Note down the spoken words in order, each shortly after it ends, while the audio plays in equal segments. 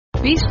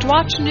Beast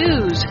Watch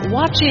News,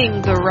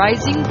 watching the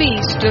rising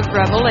beast of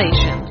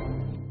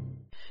Revelation.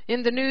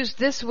 In the news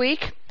this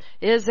week,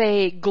 is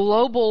a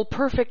global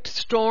perfect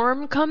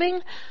storm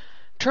coming?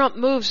 Trump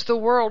moves the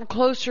world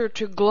closer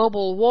to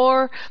global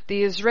war.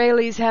 The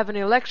Israelis have an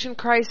election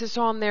crisis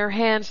on their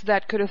hands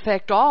that could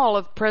affect all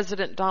of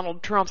President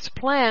Donald Trump's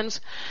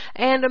plans.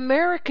 And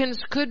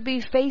Americans could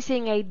be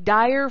facing a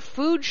dire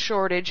food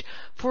shortage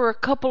for a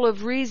couple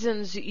of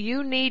reasons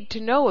you need to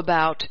know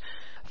about.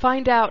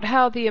 Find out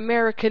how the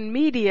American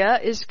media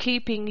is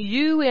keeping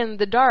you in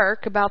the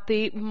dark about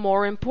the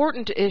more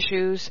important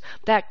issues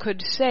that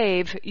could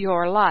save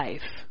your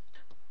life.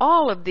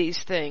 All of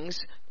these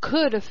things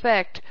could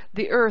affect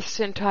the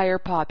Earth's entire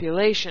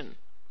population.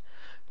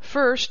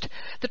 First,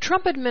 the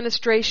Trump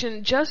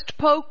administration just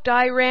poked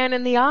Iran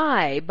in the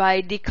eye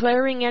by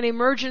declaring an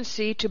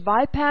emergency to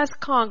bypass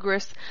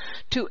Congress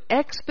to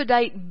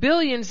expedite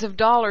billions of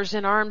dollars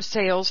in arms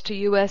sales to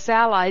U.S.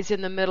 allies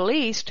in the Middle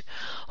East,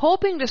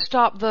 hoping to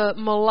stop the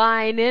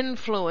malign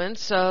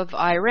influence of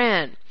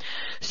Iran.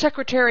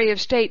 Secretary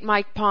of State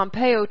Mike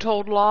Pompeo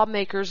told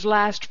lawmakers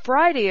last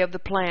Friday of the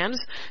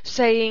plans,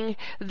 saying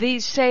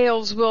these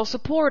sales will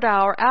support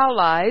our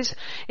allies,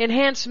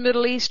 enhance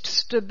Middle East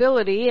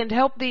stability, and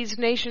help these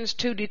nations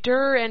to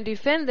deter and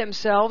defend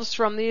themselves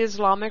from the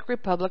Islamic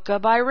Republic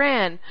of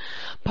Iran.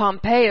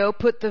 Pompeo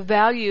put the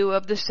value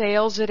of the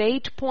sales at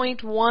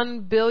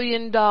 $8.1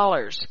 billion.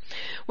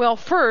 Well,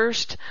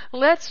 first,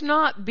 let's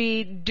not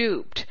be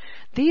duped.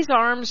 These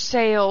arms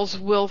sales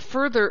will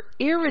further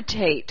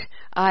irritate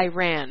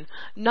Iran,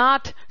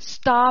 not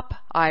stop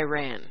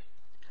Iran.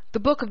 The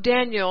book of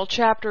Daniel,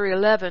 chapter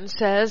 11,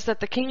 says that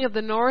the king of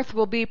the north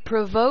will be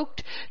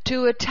provoked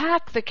to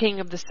attack the king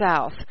of the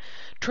south.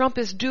 Trump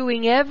is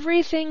doing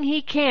everything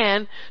he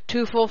can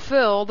to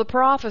fulfill the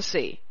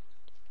prophecy.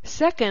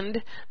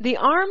 Second, the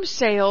arms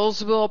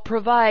sales will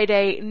provide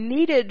a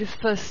needed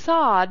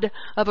facade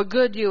of a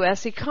good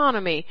U.S.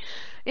 economy.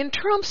 In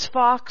Trump's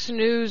Fox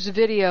News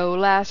video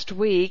last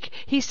week,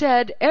 he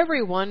said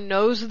everyone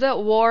knows that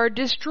war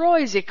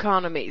destroys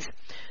economies.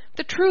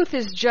 The truth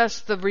is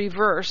just the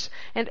reverse,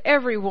 and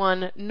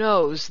everyone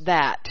knows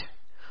that.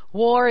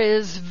 War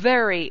is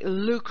very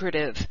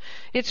lucrative.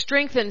 It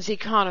strengthens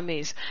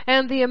economies,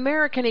 and the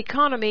American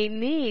economy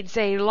needs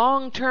a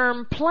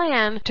long-term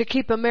plan to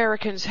keep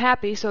Americans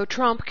happy so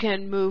Trump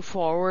can move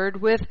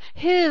forward with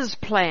his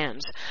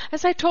plans.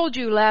 As I told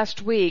you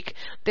last week,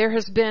 there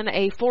has been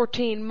a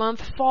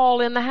 14-month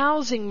fall in the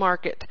housing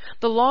market,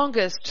 the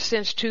longest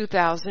since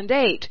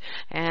 2008.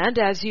 And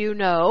as you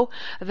know,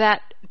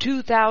 that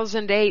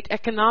 2008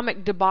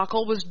 economic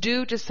debacle was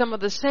due to some of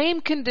the same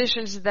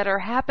conditions that are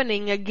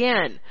happening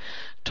again.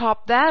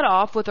 Top that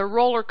off with a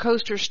roller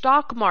coaster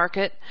stock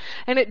market,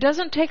 and it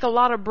doesn't take a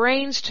lot of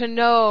brains to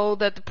know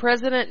that the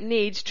president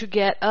needs to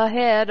get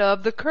ahead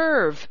of the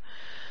curve.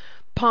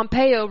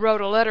 Pompeo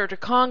wrote a letter to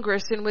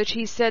Congress in which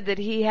he said that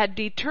he had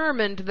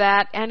determined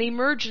that an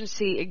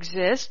emergency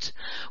exists,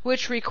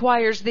 which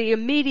requires the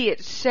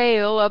immediate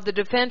sale of the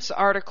defense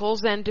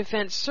articles and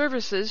defense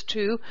services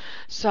to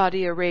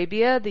Saudi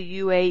Arabia, the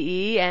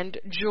UAE, and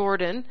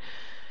Jordan,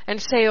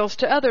 and sales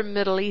to other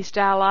Middle East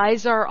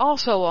allies are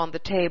also on the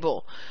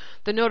table.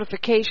 The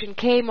notification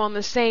came on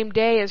the same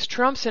day as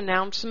Trump's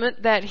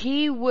announcement that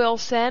he will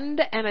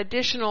send an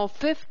additional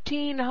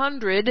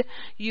 1,500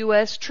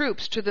 U.S.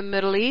 troops to the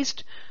Middle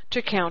East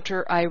to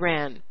counter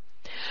Iran.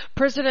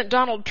 President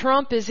Donald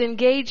Trump is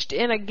engaged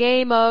in a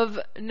game of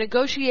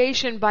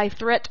negotiation by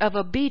threat of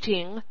a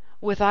beating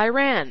with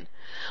Iran.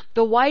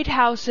 The White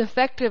House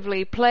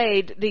effectively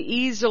played the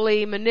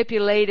easily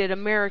manipulated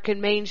American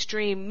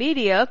mainstream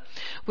media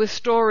with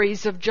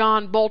stories of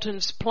John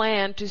Bolton's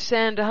plan to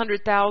send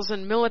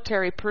 100,000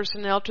 military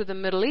personnel to the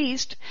Middle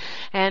East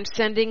and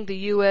sending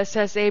the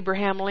USS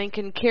Abraham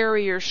Lincoln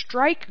Carrier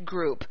Strike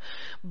Group.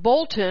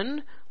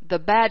 Bolton, the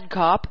bad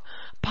cop,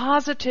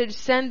 posited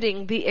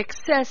sending the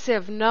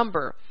excessive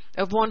number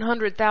of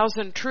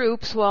 100,000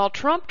 troops, while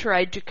Trump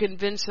tried to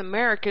convince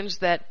Americans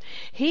that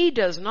he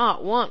does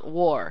not want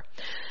war.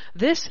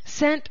 This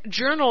sent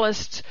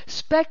journalists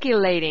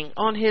speculating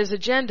on his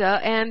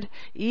agenda and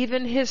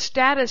even his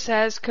status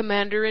as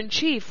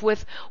commander-in-chief,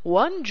 with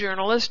one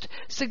journalist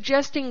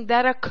suggesting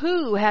that a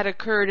coup had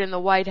occurred in the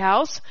White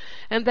House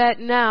and that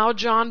now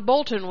John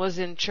Bolton was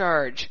in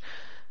charge.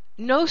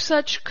 No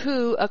such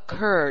coup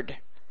occurred.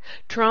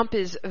 Trump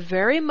is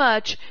very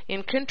much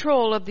in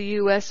control of the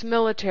U.S.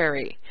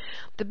 military.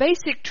 The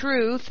basic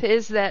truth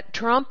is that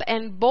Trump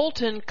and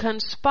Bolton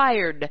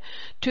conspired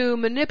to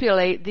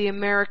manipulate the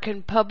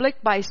American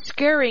public by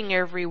scaring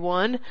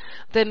everyone,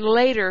 then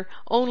later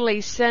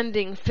only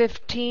sending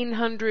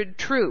 1,500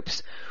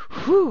 troops.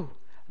 Whew,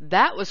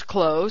 that was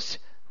close,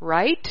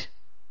 right?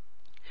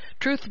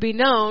 Truth be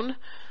known,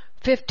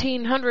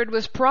 1,500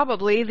 was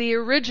probably the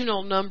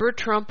original number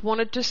Trump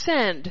wanted to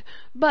send,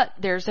 but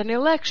there's an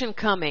election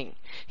coming.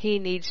 He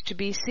needs to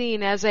be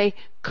seen as a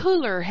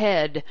cooler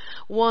head,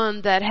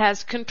 one that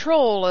has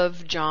control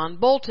of John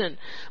Bolton.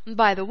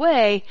 By the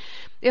way,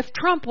 If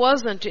Trump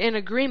wasn't in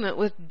agreement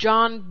with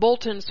John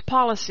Bolton's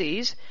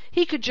policies,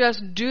 he could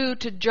just do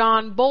to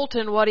John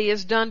Bolton what he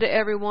has done to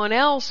everyone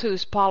else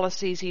whose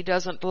policies he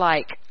doesn't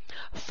like.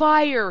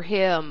 Fire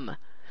him.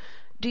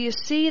 Do you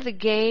see the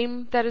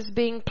game that is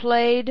being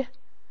played?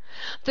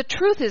 The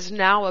truth is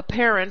now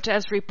apparent,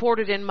 as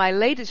reported in my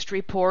latest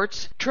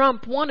reports.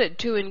 Trump wanted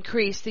to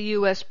increase the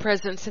U.S.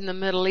 presence in the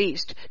Middle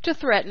East to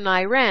threaten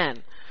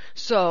Iran.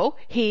 So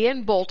he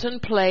and Bolton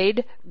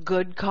played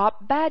good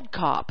cop, bad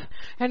cop.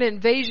 An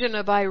invasion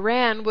of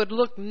Iran would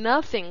look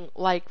nothing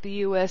like the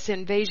U.S.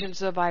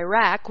 invasions of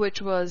Iraq,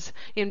 which was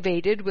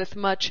invaded with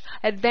much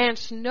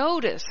advance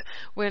notice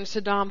when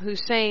Saddam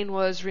Hussein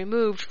was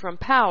removed from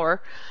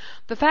power.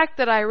 The fact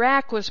that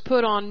Iraq was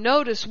put on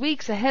notice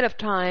weeks ahead of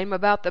time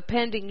about the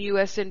pending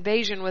U.S.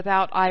 invasion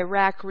without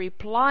Iraq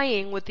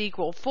replying with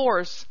equal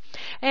force,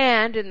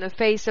 and in the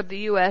face of the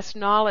U.S.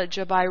 knowledge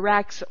of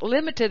Iraq's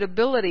limited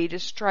ability to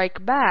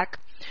strike back,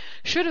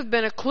 should have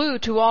been a clue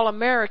to all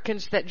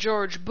Americans that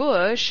George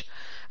Bush,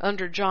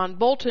 under John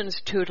Bolton's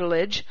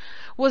tutelage,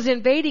 was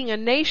invading a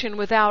nation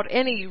without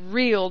any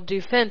real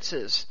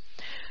defenses.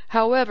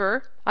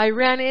 However,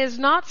 Iran is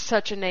not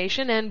such a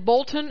nation, and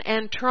Bolton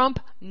and Trump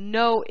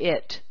know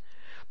it.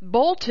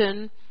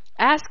 Bolton,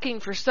 asking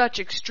for such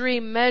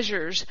extreme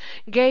measures,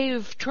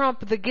 gave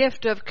Trump the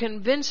gift of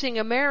convincing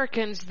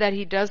Americans that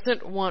he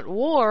doesn't want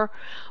war,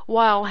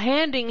 while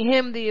handing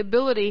him the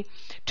ability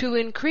to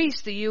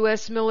increase the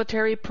U.S.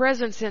 military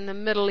presence in the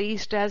Middle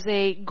East as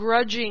a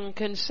grudging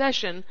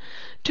concession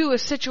to a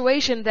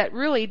situation that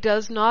really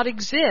does not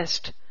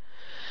exist.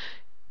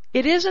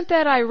 It isn't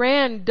that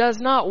Iran does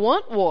not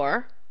want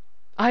war.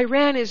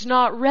 Iran is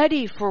not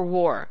ready for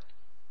war.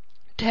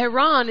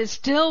 Tehran is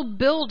still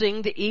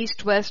building the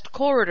East-West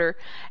corridor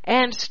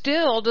and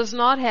still does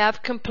not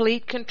have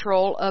complete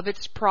control of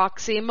its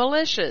proxy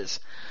militias.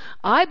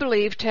 I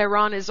believe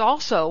Tehran is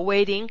also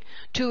waiting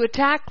to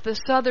attack the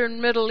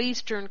southern Middle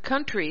Eastern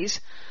countries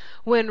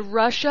when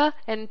Russia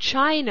and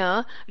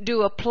China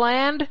do a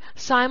planned,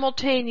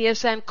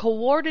 simultaneous, and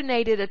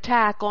coordinated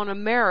attack on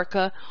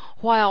America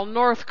while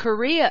North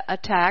Korea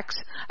attacks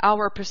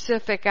our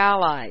Pacific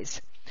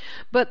allies.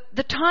 But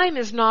the time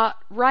is not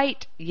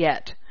right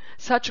yet.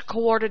 Such a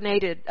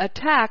coordinated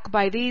attack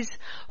by these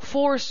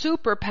four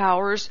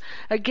superpowers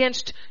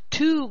against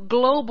two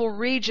global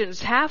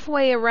regions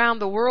halfway around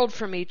the world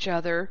from each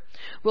other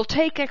will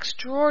take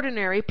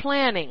extraordinary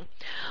planning.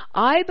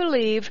 I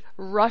believe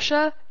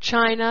Russia,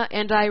 China,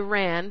 and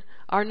Iran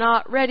are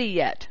not ready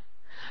yet.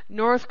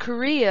 North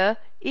Korea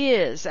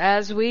is,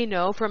 as we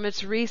know from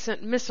its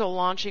recent missile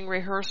launching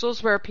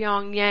rehearsals where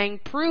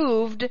Pyongyang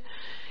proved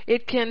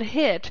it can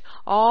hit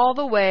all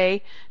the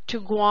way to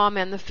Guam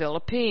and the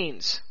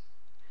Philippines.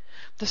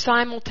 The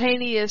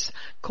simultaneous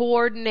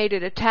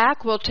coordinated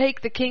attack will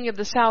take the King of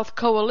the South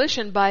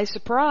coalition by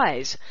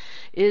surprise.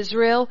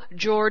 Israel,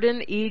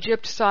 Jordan,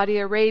 Egypt, Saudi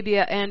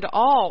Arabia, and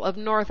all of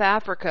North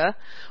Africa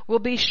will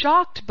be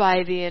shocked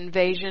by the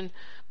invasion,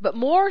 but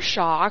more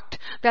shocked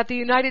that the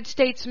United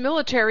States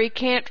military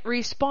can't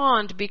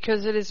respond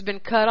because it has been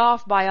cut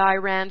off by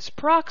Iran's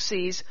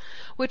proxies,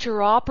 which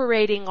are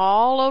operating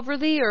all over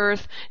the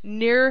earth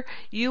near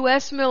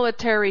U.S.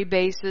 military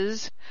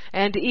bases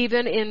and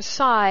even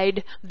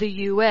inside the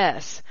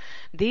U.S.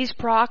 These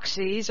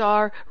proxies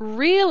are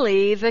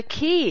really the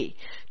key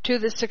to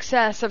the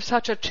success of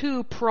such a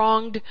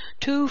two-pronged,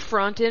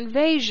 two-front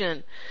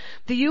invasion.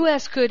 The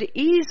U.S. could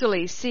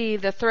easily see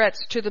the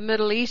threats to the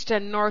Middle East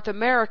and North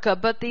America,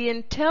 but the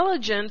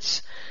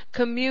intelligence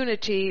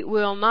community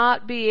will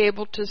not be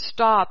able to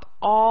stop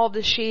all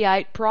the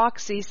Shiite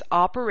proxies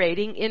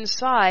operating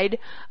inside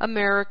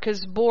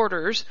America's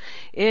borders,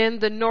 in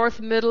the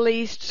North Middle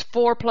East's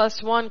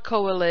 4+1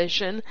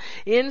 coalition,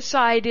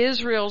 inside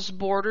Israel's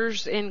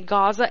borders in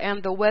Gaza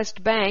and the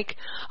West Bank,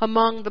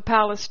 among the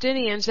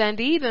Palestinians, and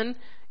even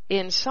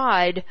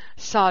inside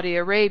Saudi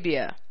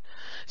Arabia.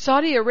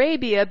 Saudi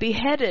Arabia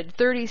beheaded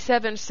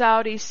 37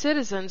 Saudi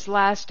citizens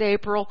last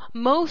April,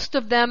 most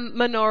of them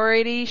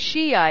minority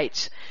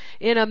Shiites,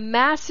 in a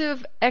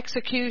massive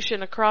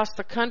execution across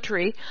the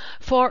country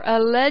for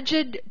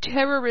alleged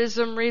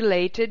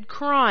terrorism-related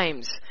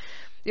crimes.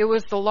 It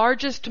was the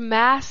largest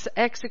mass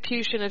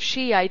execution of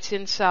Shiites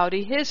in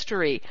Saudi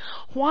history.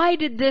 Why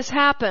did this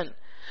happen?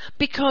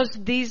 Because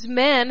these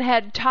men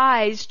had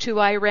ties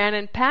to Iran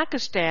and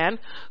Pakistan,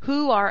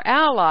 who are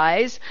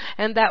allies,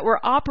 and that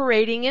were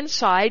operating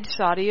inside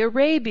Saudi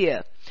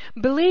Arabia.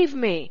 Believe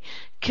me,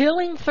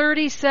 killing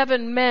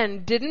 37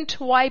 men didn't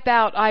wipe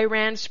out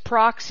Iran's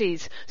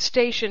proxies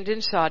stationed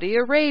in Saudi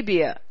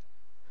Arabia.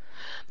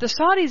 The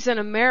Saudis and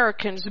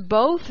Americans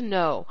both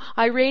know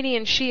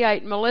Iranian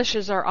Shiite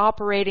militias are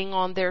operating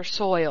on their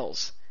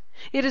soils.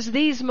 It is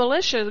these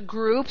militia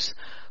groups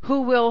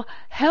who will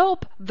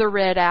help the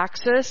Red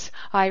Axis,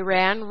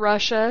 Iran,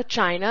 Russia,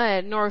 China,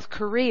 and North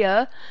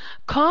Korea,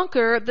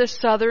 conquer the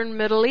southern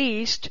Middle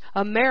East,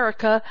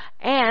 America,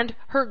 and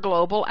her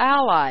global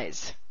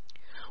allies.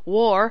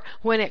 War,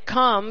 when it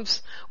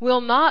comes,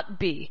 will not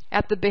be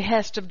at the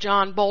behest of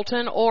John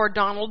Bolton or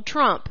Donald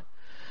Trump.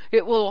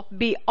 It will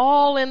be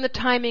all in the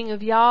timing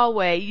of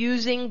Yahweh,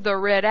 using the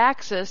red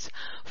axis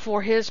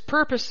for His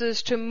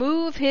purposes to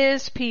move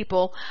His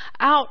people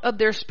out of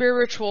their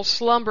spiritual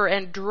slumber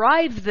and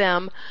drive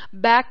them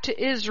back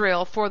to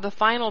Israel for the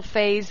final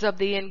phase of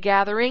the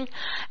ingathering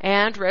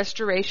and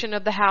restoration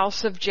of the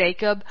house of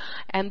Jacob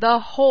and the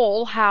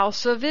whole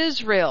house of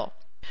Israel.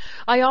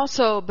 I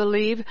also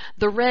believe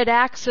the red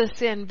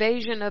axis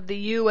invasion of the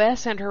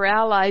U.S. and her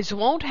allies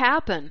won't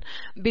happen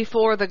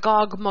before the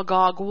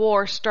Gog-Magog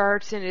war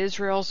starts in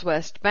Israel's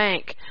West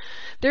Bank.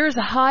 There is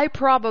a high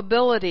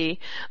probability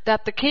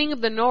that the king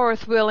of the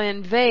north will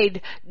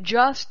invade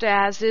just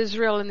as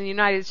Israel and the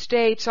United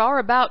States are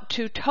about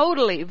to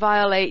totally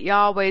violate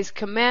Yahweh's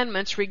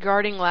commandments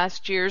regarding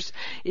last year's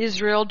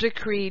Israel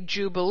decreed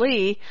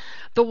Jubilee,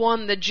 the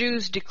one the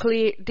Jews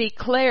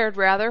declared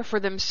for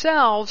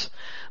themselves,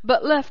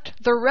 but left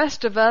the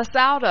rest of us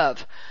out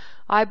of.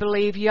 I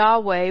believe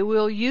Yahweh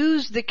will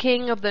use the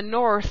king of the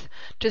north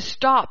to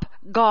stop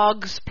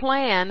Gog's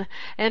plan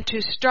and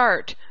to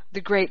start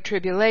the Great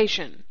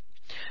Tribulation.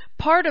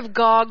 Part of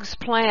Gog's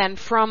plan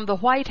from the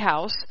White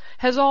House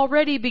has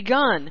already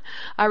begun.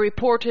 I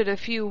reported a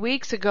few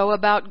weeks ago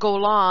about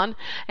Golan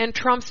and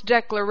Trump's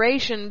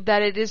declaration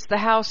that it is the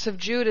house of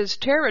Judah's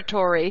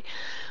territory.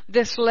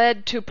 This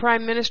led to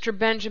Prime Minister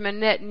Benjamin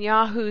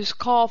Netanyahu's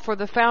call for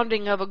the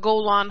founding of a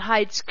Golan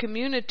Heights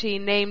community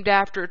named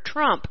after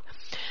Trump.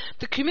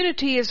 The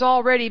community is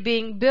already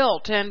being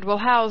built and will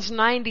house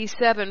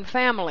 97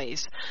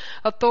 families.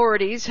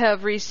 Authorities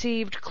have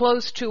received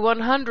close to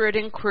 100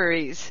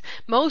 inquiries,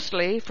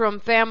 mostly from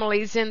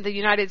families in the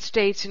United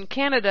States and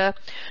Canada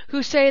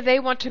who say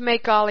they want to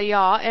make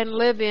Aliyah and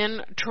live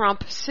in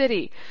Trump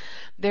City.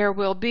 There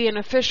will be an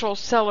official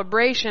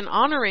celebration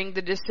honoring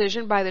the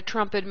decision by the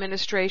Trump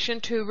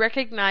administration to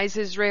recognize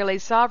Israeli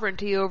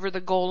sovereignty over the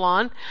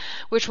Golan,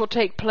 which will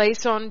take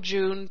place on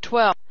June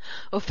 12th.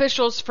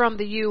 Officials from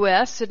the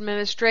U.S.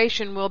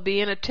 administration will be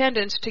in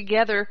attendance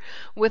together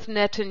with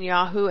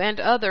Netanyahu and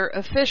other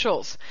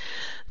officials.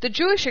 The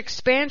Jewish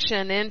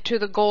expansion into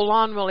the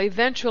Golan will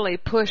eventually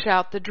push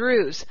out the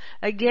Druze.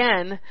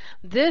 Again,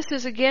 this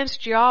is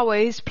against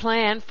Yahweh's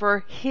plan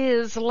for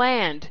His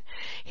land.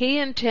 He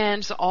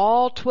intends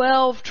all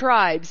 12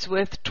 tribes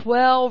with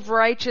 12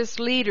 righteous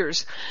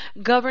leaders,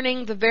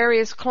 governing the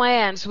various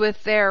clans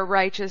with their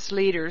righteous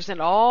leaders,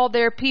 and all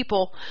their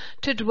people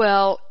to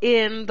dwell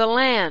in the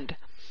land.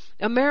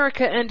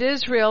 America and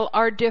Israel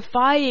are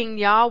defying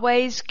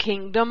Yahweh's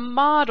kingdom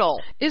model.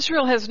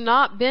 Israel has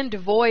not been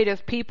devoid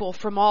of people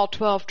from all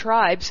 12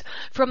 tribes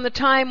from the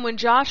time when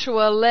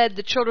Joshua led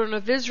the children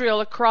of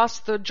Israel across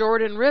the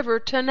Jordan River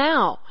to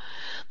now.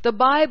 The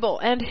Bible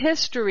and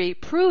history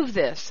prove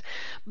this.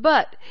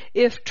 But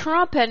if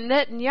Trump and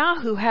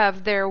Netanyahu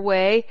have their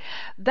way,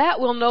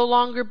 that will no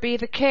longer be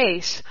the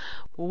case.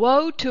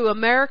 Woe to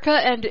America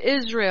and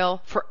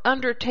Israel for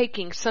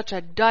undertaking such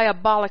a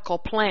diabolical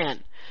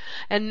plan.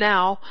 And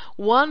now,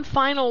 one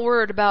final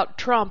word about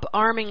Trump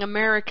arming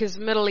America's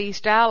Middle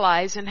East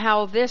allies and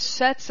how this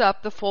sets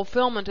up the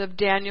fulfillment of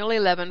Daniel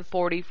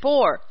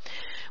 11:44,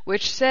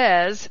 which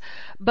says,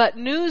 "But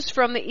news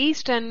from the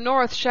east and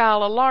north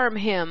shall alarm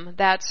him,"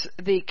 that's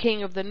the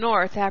king of the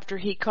north after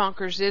he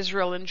conquers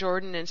Israel and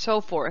Jordan and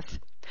so forth.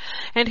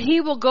 "And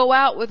he will go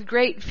out with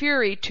great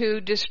fury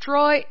to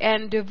destroy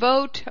and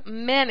devote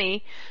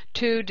many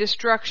to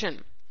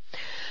destruction."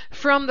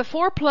 From the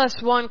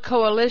 4+1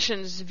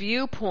 coalition's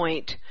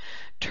viewpoint,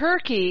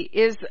 Turkey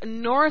is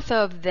north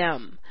of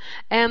them,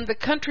 and the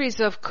countries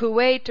of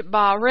Kuwait,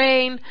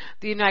 Bahrain,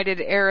 the United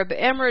Arab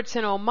Emirates,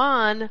 and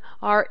Oman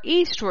are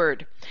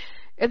eastward.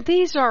 And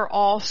these are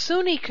all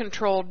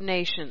Sunni-controlled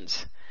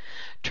nations.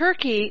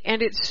 Turkey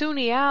and its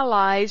Sunni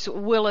allies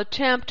will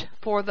attempt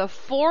for the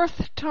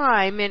 4th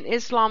time in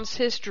Islam's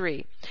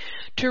history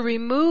to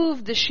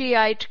remove the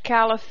Shiite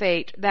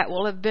caliphate that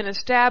will have been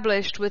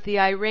established with the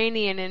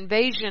Iranian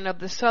invasion of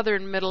the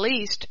southern Middle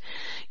East,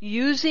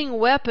 using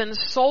weapons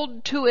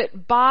sold to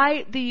it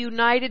by the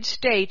United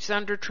States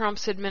under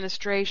Trump's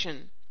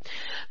administration.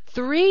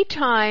 3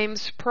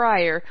 times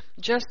prior,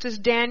 just as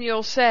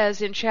Daniel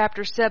says in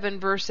chapter 7,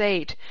 verse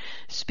 8,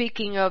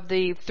 speaking of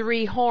the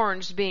 3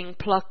 horns being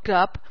plucked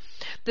up,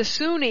 the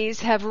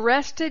Sunnis have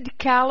wrested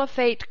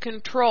caliphate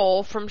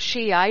control from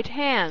Shiite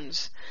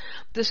hands.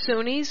 The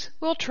Sunnis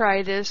will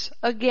try this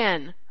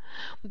again,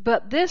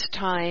 but this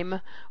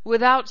time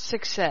without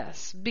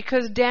success,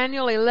 because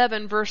Daniel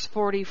 11, verse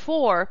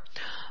 44,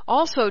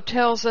 also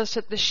tells us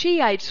that the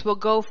Shiites will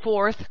go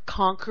forth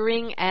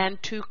conquering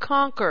and to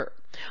conquer,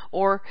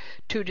 or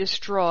to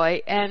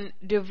destroy and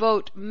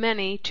devote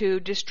many to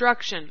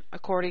destruction,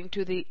 according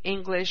to the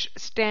English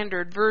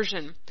Standard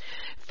Version.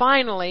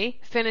 Finally,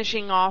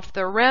 finishing off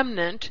the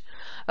remnant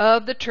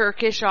of the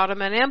Turkish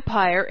Ottoman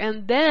Empire,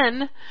 and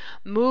then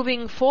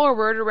moving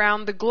forward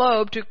around the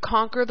globe to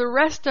conquer the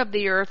rest of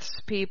the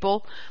earth's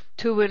people,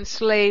 to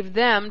enslave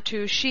them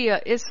to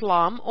Shia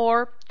Islam,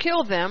 or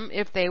kill them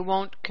if they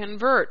won't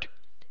convert.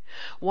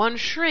 One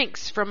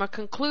shrinks from a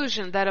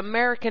conclusion that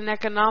American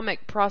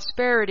economic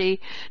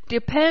prosperity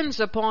depends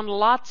upon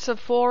lots of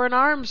foreign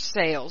arms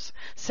sales,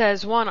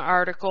 says one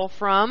article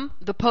from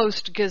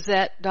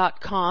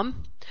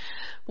thepostgazette.com.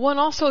 One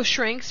also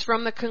shrinks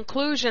from the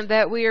conclusion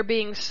that we are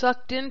being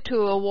sucked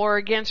into a war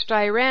against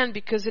Iran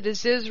because it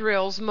is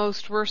Israel's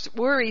most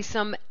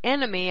worrisome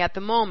enemy at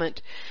the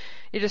moment.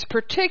 It is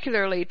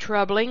particularly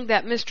troubling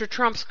that Mr.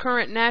 Trump's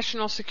current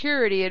national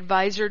security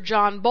advisor,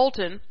 John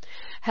Bolton,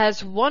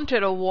 has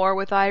wanted a war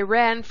with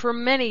Iran for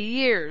many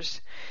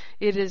years.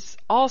 It is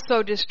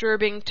also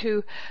disturbing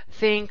to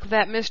think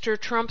that Mr.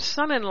 Trump's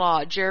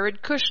son-in-law,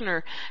 Jared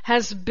Kushner,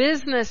 has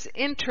business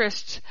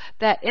interests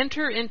that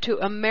enter into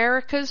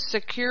America's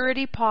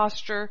security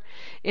posture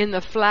in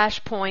the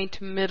Flashpoint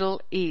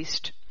Middle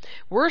East.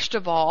 Worst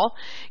of all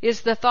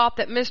is the thought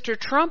that Mr.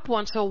 Trump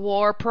wants a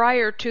war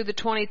prior to the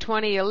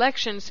 2020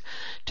 elections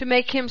to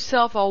make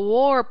himself a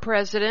war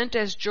president,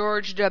 as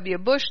George W.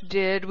 Bush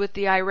did with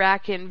the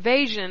Iraq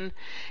invasion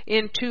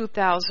in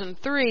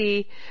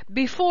 2003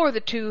 before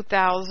the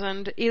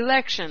 2000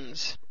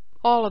 elections.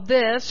 All of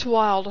this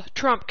while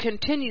Trump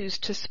continues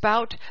to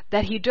spout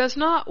that he does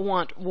not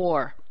want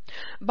war.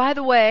 By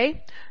the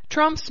way,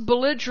 Trump's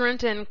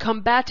belligerent and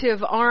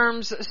combative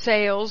arms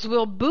sales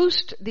will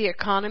boost the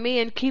economy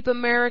and keep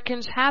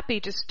Americans happy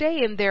to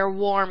stay in their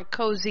warm,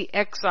 cozy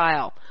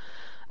exile.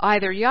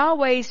 Either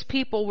Yahweh's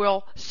people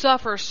will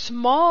suffer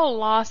small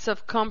loss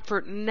of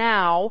comfort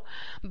now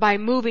by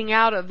moving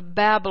out of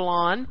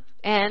Babylon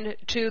and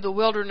to the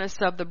wilderness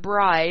of the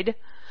bride,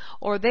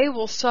 or they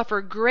will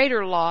suffer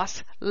greater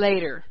loss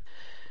later.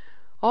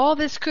 All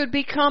this could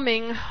be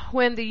coming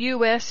when the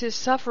U.S. is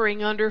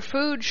suffering under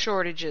food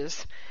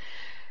shortages.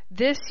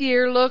 This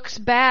year looks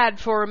bad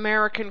for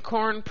American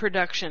corn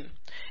production,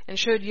 and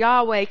should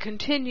Yahweh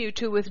continue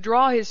to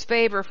withdraw his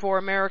favor for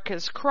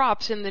America's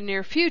crops in the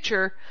near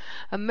future,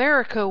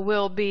 America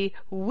will be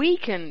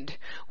weakened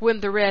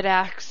when the Red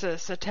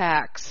Axis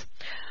attacks.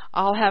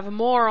 I'll have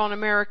more on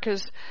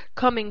America's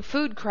coming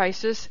food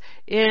crisis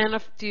in a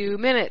few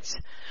minutes.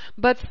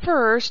 But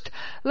first,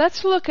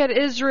 let's look at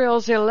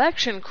Israel's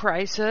election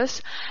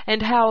crisis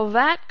and how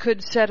that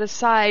could set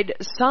aside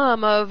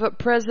some of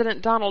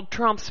President Donald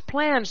Trump's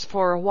plans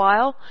for a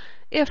while,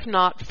 if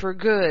not for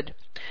good.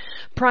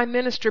 Prime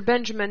Minister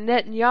Benjamin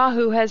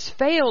Netanyahu has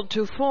failed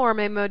to form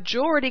a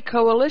majority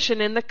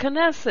coalition in the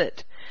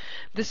Knesset.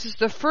 This is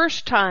the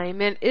first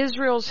time in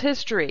Israel's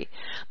history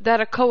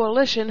that a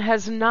coalition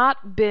has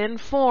not been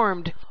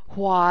formed.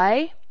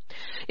 Why?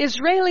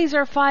 Israelis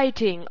are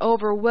fighting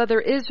over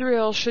whether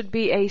Israel should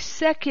be a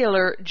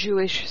secular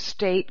Jewish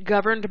state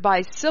governed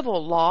by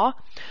civil law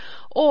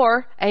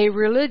or a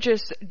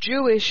religious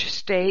Jewish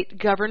state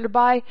governed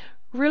by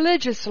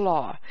religious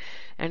law.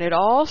 And it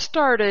all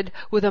started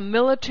with a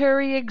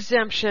military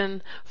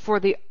exemption for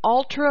the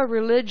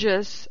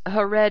ultra-religious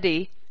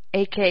Haredi,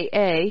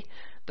 aka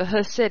the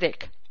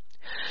Hasidic.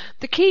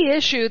 The key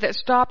issue that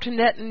stopped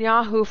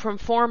Netanyahu from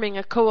forming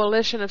a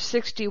coalition of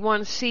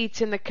 61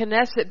 seats in the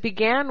Knesset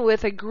began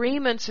with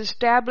agreements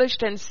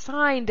established and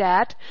signed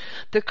at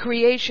the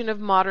creation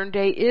of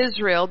modern-day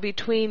Israel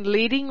between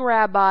leading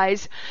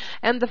rabbis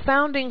and the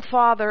founding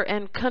father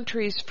and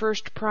country's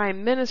first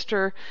prime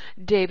minister,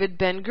 David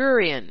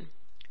Ben-Gurion.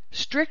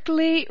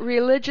 Strictly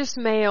religious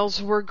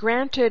males were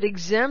granted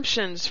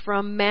exemptions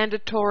from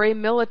mandatory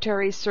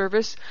military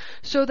service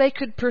so they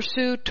could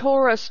pursue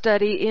Torah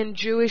study in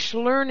Jewish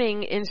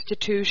learning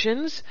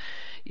institutions,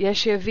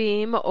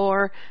 yeshivim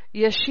or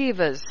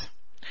yeshivas.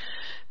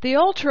 The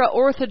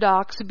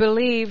ultra-Orthodox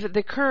believe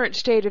the current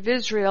state of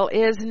Israel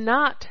is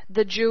not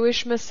the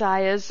Jewish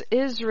Messiah's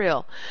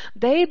Israel.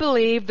 They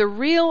believe the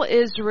real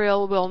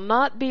Israel will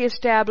not be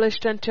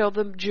established until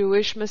the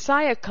Jewish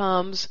Messiah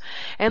comes,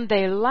 and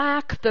they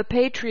lack the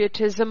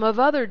patriotism of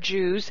other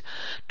Jews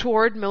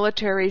toward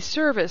military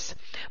service.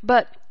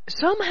 But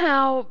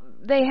somehow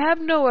they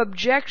have no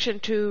objection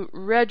to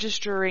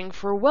registering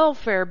for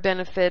welfare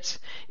benefits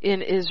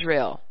in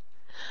Israel.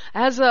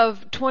 As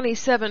of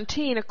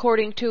 2017,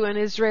 according to an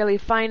Israeli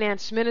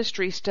finance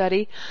ministry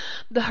study,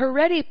 the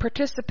Haredi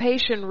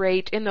participation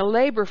rate in the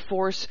labor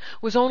force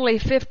was only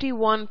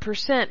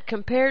 51%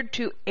 compared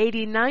to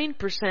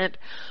 89%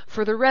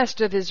 for the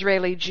rest of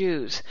Israeli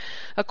Jews.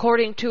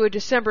 According to a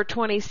December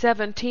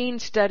 2017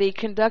 study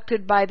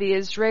conducted by the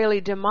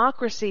Israeli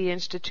Democracy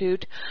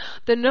Institute,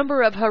 the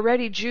number of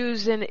Haredi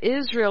Jews in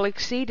Israel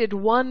exceeded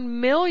 1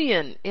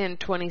 million in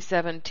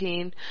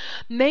 2017,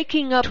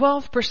 making up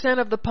 12%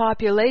 of the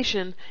population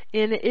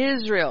in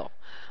Israel.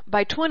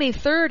 By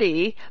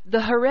 2030, the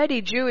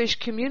Haredi Jewish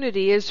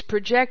community is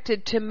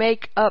projected to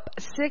make up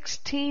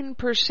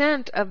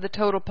 16% of the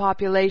total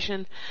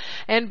population,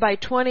 and by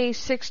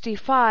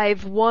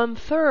 2065,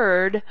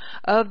 1/3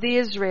 of the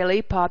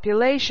Israeli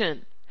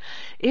population.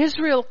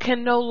 Israel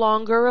can no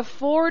longer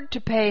afford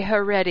to pay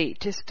Haredi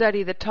to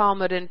study the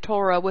Talmud and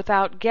Torah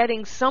without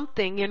getting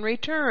something in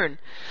return.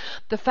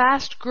 The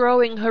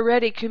fast-growing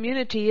Haredi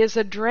community is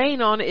a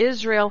drain on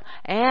Israel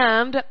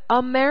and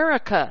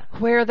America,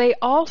 where they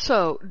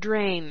also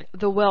drain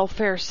the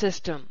welfare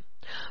system.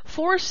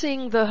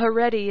 Forcing the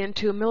Haredi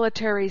into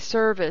military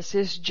service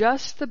is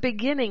just the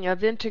beginning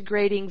of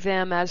integrating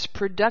them as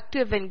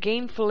productive and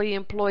gainfully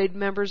employed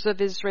members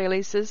of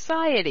Israeli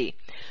society.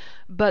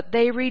 But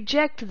they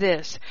reject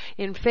this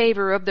in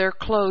favor of their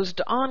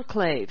closed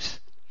enclaves.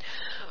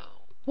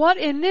 What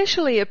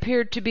initially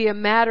appeared to be a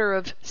matter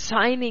of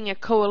signing a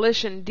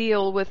coalition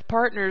deal with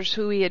partners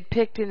who he had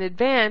picked in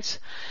advance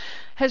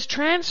has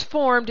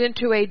transformed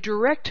into a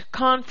direct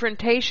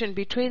confrontation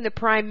between the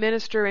Prime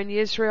Minister and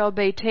Yisrael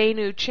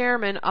Beitenu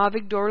chairman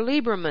Avigdor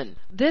Lieberman.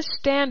 This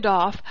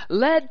standoff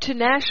led to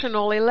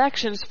national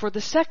elections for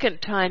the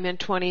second time in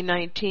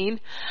 2019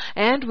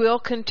 and will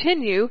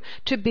continue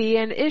to be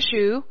an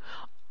issue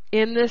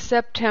in the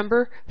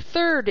September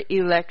 3rd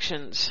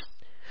elections.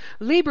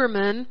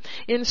 Lieberman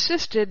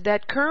insisted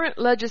that current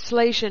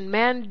legislation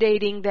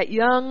mandating that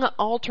young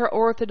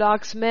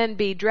ultra-Orthodox men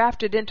be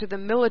drafted into the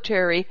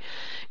military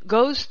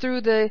goes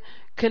through the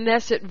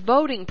Knesset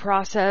voting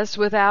process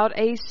without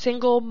a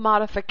single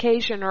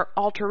modification or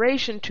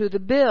alteration to the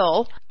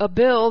bill, a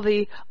bill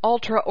the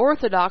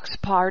ultra-Orthodox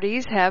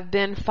parties have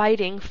been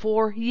fighting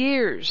for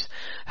years.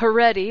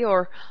 Haredi,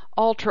 or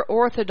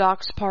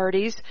ultra-Orthodox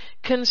parties,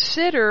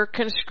 consider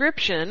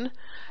conscription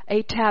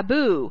a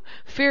taboo,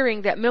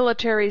 fearing that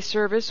military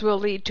service will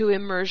lead to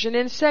immersion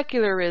in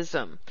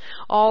secularism.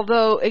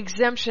 Although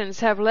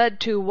exemptions have led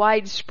to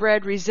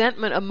widespread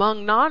resentment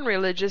among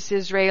non-religious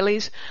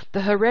Israelis, the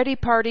Haredi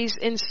parties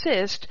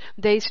insist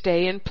they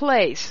stay in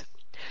place.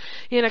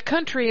 In a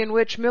country in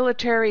which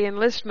military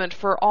enlistment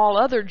for all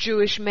other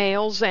Jewish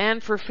males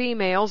and for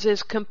females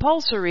is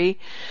compulsory,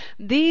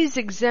 these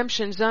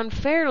exemptions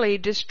unfairly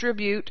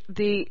distribute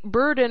the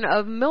burden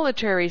of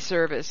military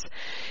service.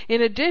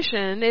 In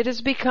addition, it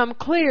has become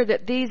clear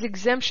that these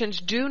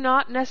exemptions do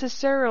not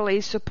necessarily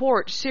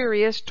support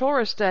serious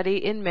Torah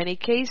study in many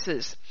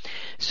cases.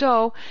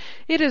 So,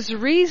 it is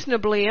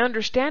reasonably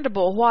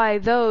understandable why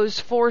those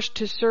forced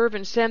to serve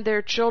and send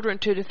their children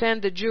to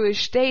defend the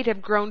Jewish state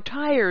have grown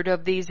tired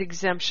of these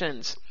exemptions.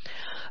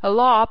 A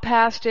law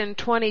passed in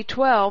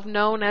 2012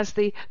 known as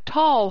the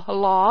Tal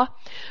Law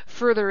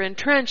further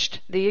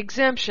entrenched the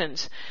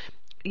exemptions.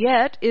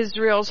 Yet,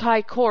 Israel's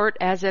High Court,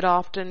 as it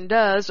often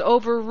does,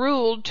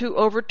 overruled to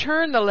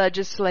overturn the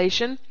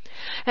legislation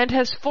and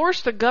has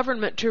forced the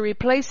government to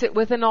replace it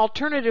with an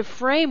alternative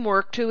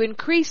framework to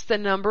increase the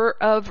number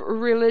of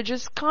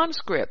religious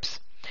conscripts.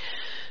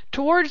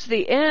 Towards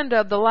the end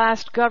of the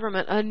last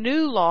government, a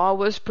new law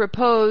was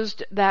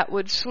proposed that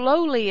would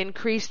slowly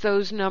increase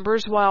those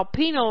numbers while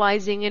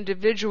penalizing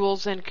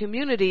individuals and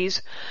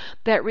communities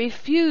that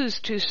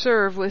refuse to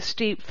serve with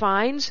steep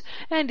fines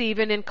and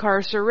even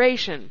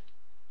incarceration.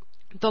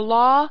 The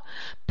law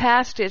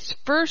passed its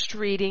first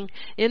reading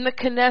in the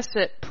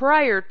Knesset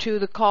prior to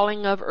the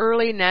calling of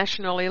early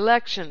national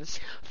elections.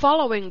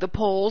 Following the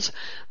polls,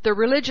 the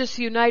Religious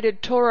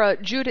United Torah,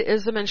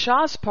 Judaism, and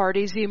Shas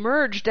parties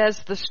emerged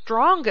as the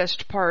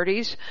strongest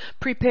parties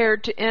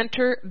prepared to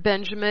enter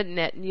Benjamin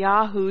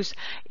Netanyahu's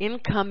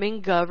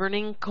incoming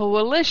governing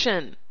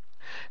coalition.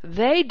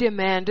 They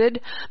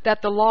demanded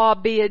that the law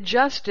be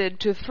adjusted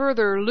to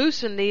further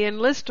loosen the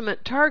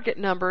enlistment target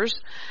numbers,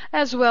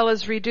 as well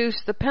as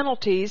reduce the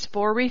penalties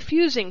for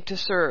refusing to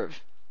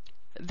serve.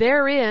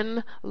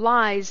 Therein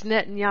lies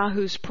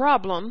Netanyahu's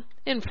problem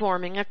in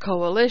forming a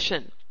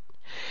coalition.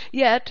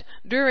 Yet,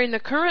 during the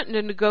current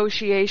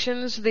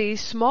negotiations, the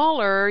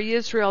smaller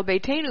Yisrael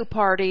Beitenu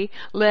party,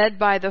 led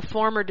by the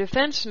former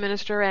defense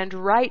minister and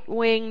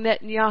right-wing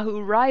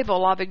Netanyahu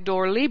rival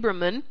Avigdor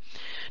Lieberman,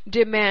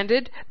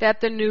 demanded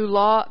that the new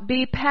law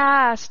be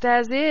passed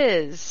as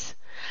is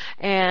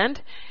and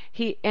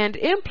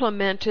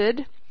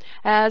implemented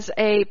as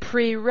a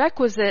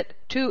prerequisite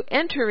to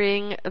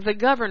entering the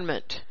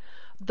government.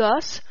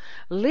 Thus,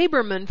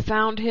 Lieberman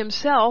found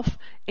himself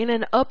in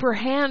an upper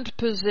hand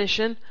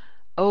position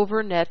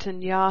over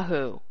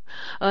Netanyahu.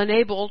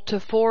 Unable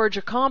to forge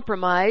a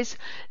compromise,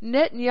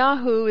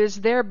 Netanyahu is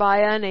thereby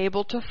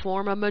unable to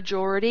form a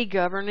majority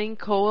governing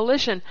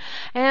coalition,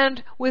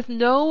 and with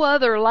no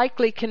other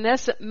likely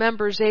Knesset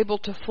members able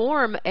to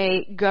form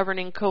a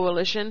governing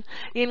coalition,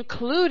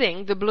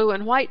 including the Blue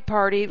and White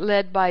Party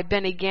led by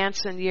Benny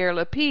Gantz and Yair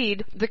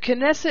Lapid, the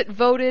Knesset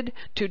voted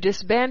to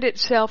disband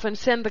itself and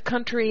send the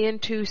country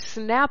into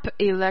snap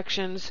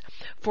elections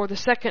for the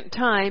second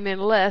time in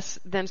less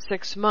than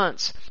 6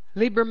 months.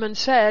 Lieberman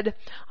said,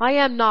 "I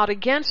am not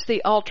against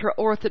the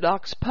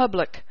ultra-Orthodox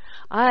public.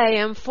 I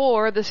am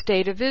for the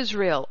state of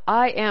Israel.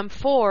 I am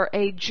for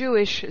a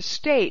Jewish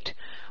state.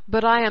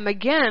 But I am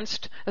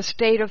against a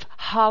state of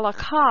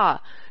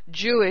halakha,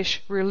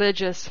 Jewish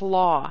religious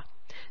law."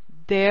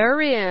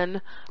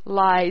 Therein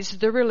lies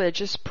the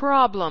religious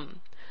problem.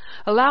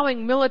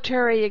 Allowing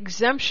military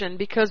exemption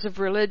because of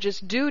religious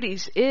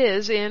duties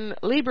is, in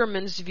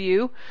Lieberman's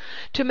view,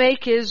 to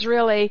make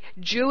Israel a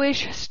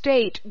Jewish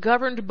state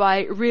governed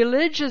by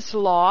religious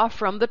law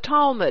from the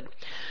Talmud.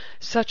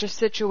 Such a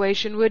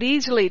situation would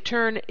easily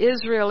turn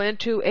Israel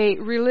into a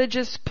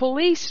religious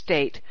police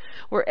state,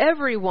 where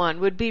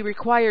everyone would be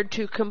required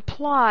to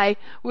comply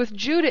with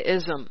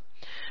Judaism.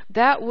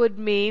 That would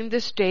mean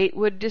the state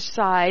would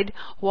decide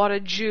what a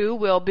Jew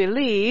will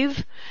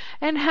believe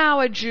and how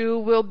a Jew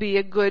will be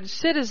a good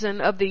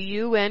citizen of the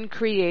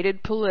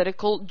UN-created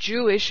political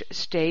Jewish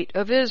state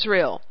of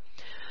Israel.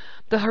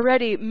 The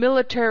Haredi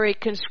military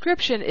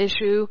conscription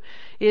issue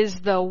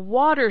is the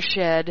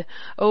watershed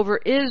over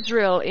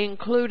Israel,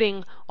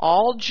 including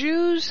all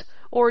Jews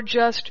or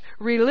just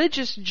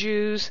religious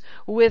Jews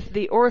with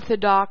the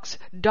Orthodox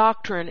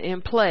doctrine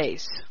in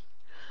place.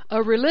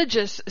 A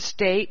religious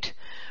state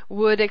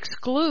would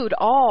exclude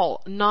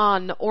all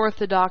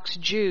non-Orthodox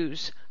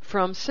Jews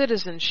from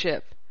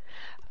citizenship.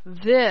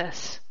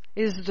 This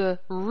is the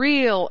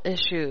real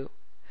issue.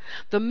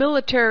 The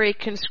military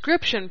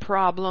conscription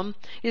problem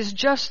is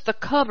just the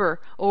cover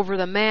over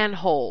the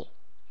manhole.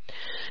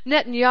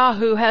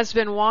 Netanyahu has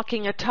been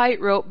walking a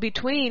tightrope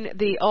between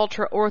the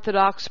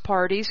ultra-Orthodox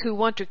parties who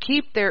want to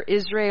keep their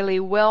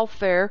Israeli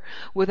welfare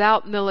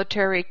without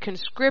military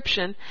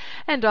conscription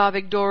and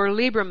Avigdor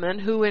Lieberman,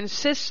 who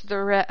insists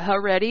the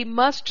Haredi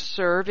must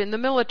serve in the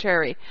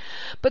military.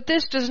 But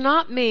this does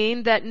not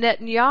mean that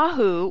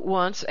Netanyahu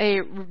wants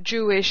a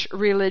Jewish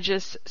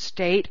religious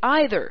state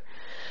either.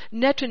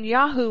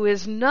 Netanyahu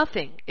is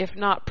nothing if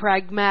not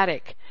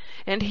pragmatic,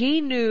 and he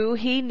knew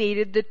he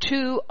needed the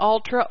two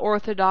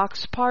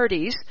ultra-Orthodox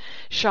parties,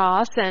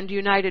 Shas and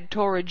United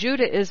Torah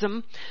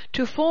Judaism,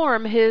 to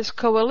form his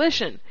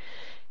coalition.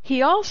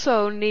 He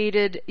also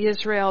needed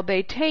Israel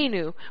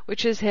Beitenu,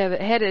 which is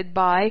headed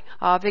by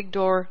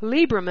Avigdor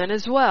Lieberman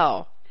as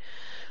well.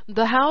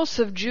 The House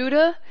of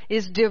Judah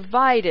is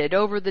divided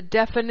over the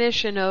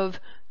definition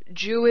of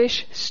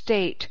Jewish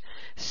state,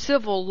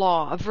 civil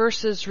law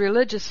versus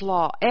religious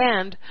law,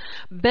 and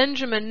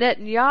Benjamin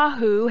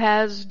Netanyahu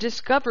has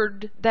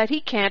discovered that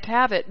he can't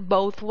have it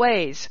both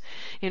ways.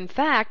 In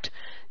fact,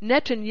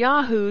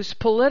 Netanyahu's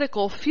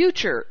political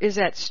future is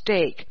at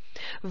stake.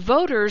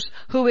 Voters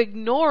who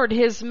ignored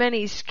his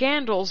many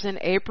scandals in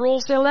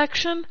April's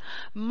election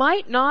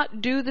might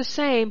not do the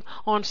same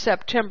on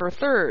September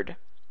 3rd.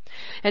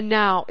 And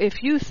now,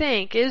 if you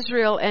think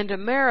Israel and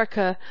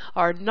America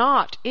are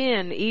not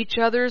in each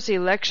other's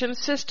election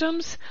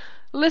systems,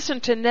 listen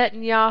to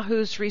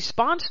Netanyahu's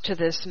response to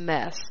this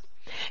mess.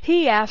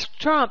 He asked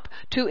Trump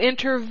to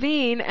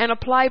intervene and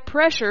apply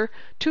pressure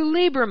to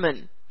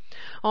Lieberman.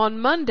 On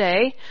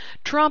Monday,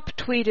 Trump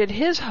tweeted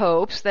his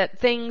hopes that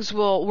things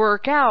will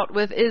work out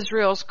with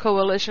Israel's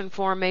coalition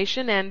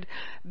formation and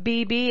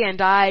Bibi and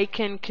I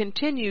can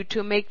continue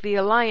to make the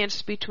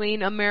alliance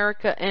between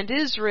America and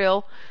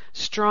Israel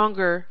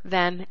stronger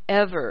than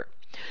ever.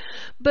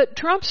 But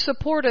Trump's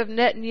support of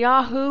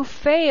Netanyahu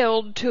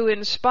failed to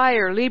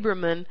inspire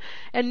Lieberman,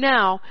 and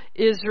now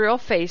Israel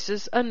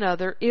faces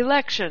another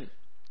election.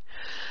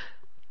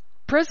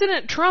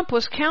 President Trump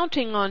was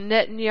counting on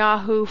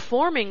Netanyahu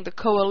forming the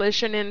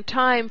coalition in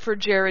time for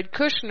Jared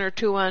Kushner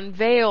to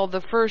unveil the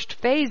first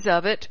phase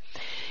of it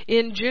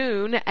in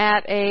June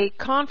at a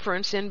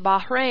conference in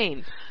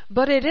Bahrain.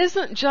 But it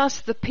isn't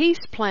just the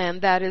peace plan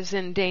that is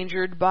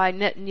endangered by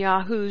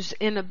Netanyahu's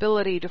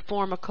inability to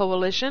form a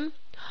coalition.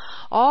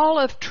 All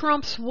of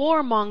Trump's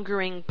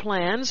warmongering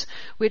plans,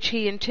 which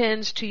he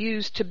intends to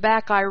use to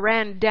back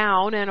Iran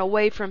down and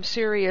away from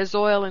Syria's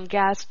oil and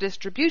gas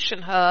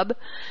distribution hub,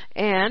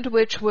 and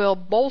which will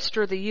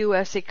bolster the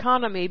U.S.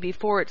 economy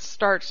before it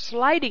starts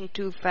sliding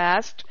too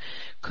fast,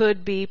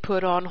 could be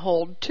put on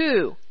hold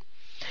too.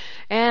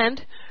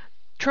 And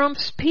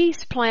Trump's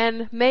peace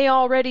plan may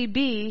already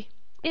be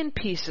in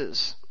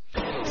pieces.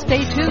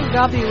 Stay tuned.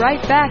 I'll be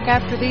right back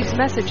after these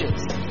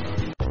messages.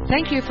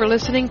 Thank you for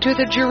listening to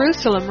the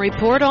Jerusalem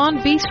Report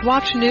on Beast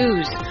Watch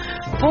News.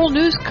 Full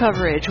news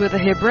coverage with a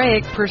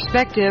Hebraic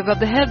perspective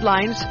of the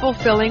headlines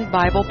fulfilling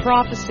Bible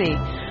prophecy.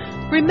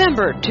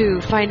 Remember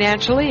to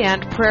financially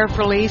and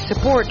prayerfully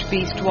support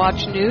Beast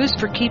Watch News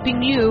for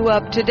keeping you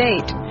up to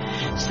date.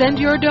 Send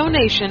your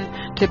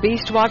donation to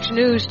Beast Watch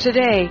News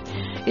today.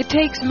 It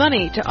takes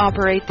money to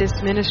operate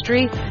this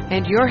ministry,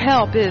 and your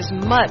help is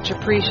much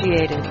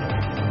appreciated.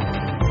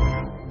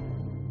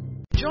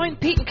 Join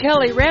Pete and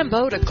Kelly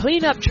Rambo to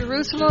clean up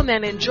Jerusalem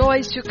and enjoy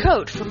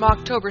Sukkot from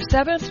October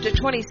 7th to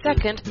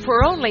 22nd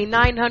for only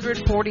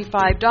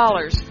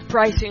 $945.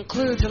 Price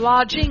includes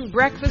lodging,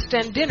 breakfast,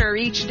 and dinner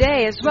each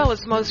day, as well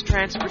as most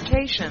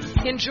transportation.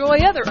 Enjoy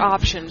other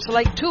options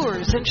like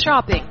tours and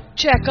shopping.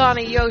 Check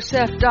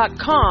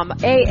AniYosef.com,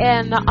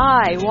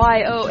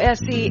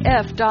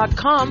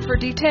 ANIYOSEF.com for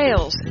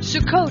details.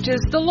 Sukkot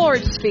is the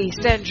Lord's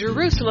feast, and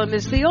Jerusalem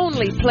is the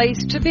only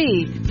place to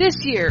be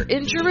this year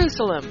in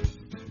Jerusalem.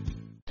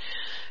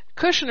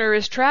 Kushner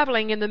is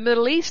traveling in the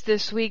Middle East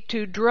this week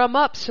to drum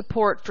up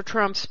support for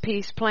Trump's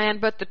peace plan,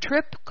 but the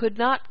trip could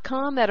not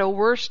come at a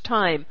worse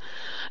time.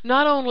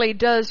 Not only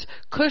does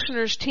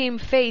Kushner's team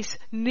face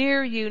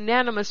near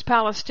unanimous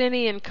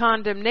Palestinian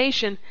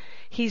condemnation,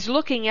 he's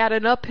looking at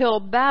an uphill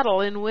battle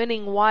in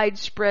winning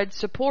widespread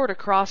support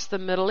across the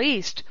Middle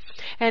East.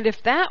 And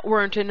if that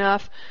weren't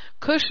enough,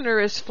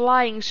 Kushner is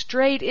flying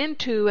straight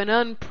into an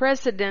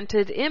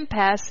unprecedented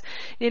impasse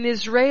in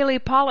Israeli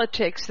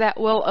politics that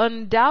will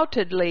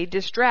undoubtedly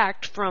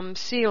distract from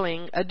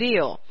sealing a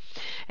deal.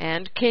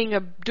 And King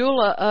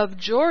Abdullah of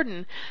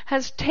Jordan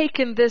has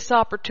taken this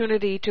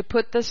opportunity to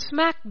put the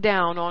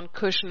smackdown on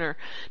Kushner,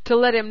 to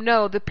let him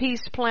know the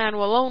peace plan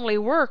will only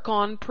work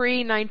on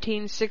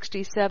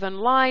pre-1967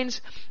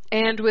 lines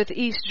and with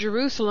East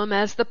Jerusalem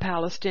as the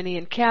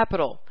Palestinian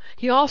capital.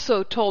 He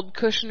also told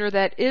Kushner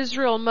that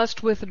Israel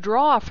must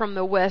withdraw from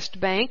the West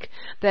Bank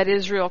that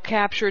Israel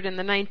captured in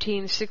the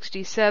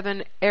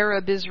 1967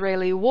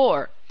 Arab-Israeli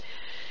War.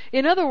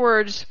 In other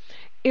words,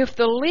 if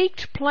the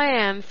leaked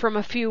plan from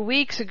a few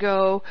weeks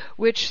ago,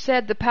 which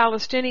said the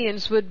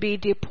Palestinians would be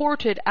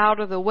deported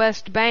out of the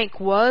West Bank,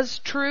 was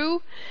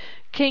true,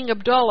 King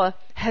Abdullah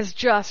has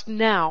just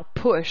now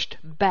pushed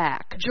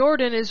back.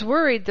 Jordan is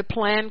worried the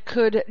plan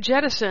could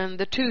jettison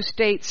the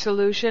two-state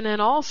solution,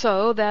 and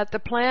also that the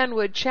plan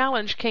would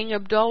challenge King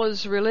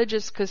Abdullah's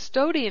religious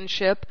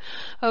custodianship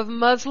of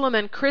Muslim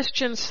and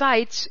Christian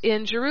sites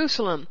in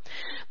Jerusalem.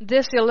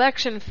 This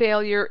election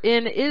failure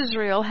in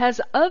Israel has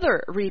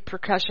other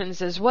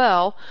repercussions as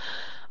well.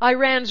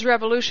 Iran's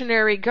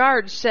Revolutionary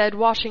Guard said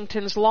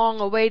Washington's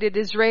long-awaited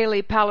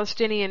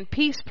Israeli-Palestinian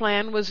peace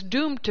plan was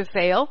doomed to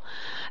fail,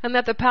 and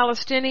that the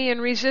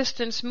Palestinian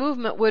resistance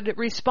movement would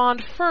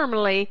respond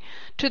firmly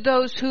to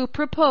those who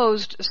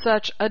proposed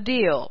such a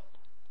deal.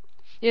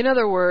 In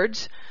other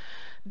words,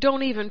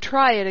 don't even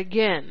try it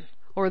again,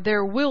 or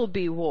there will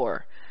be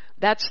war.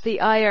 That's the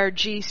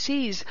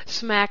IRGC's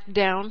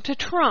smackdown to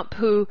Trump,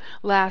 who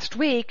last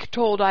week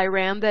told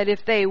Iran that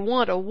if they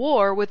want a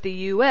war with the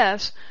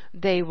U.S.,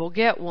 they will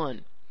get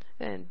one.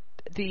 And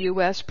the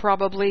U.S.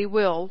 probably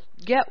will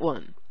get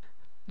one.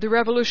 The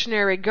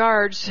Revolutionary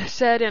Guards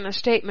said in a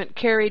statement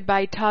carried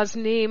by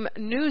Tasnim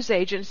news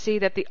agency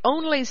that the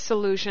only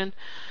solution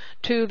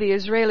to the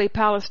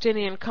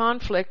Israeli-Palestinian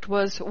conflict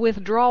was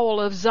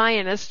withdrawal of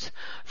Zionists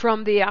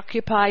from the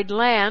occupied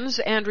lands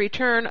and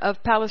return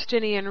of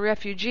Palestinian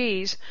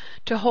refugees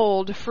to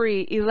hold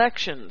free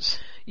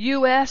elections.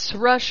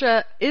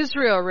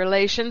 U.S.-Russia-Israel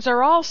relations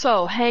are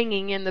also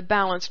hanging in the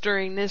balance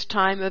during this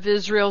time of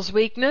Israel's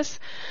weakness.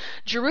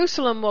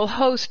 Jerusalem will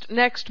host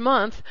next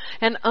month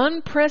an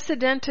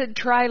unprecedented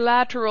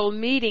trilateral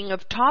meeting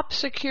of top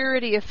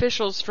security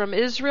officials from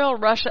Israel,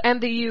 Russia, and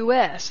the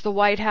U.S., the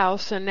White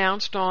House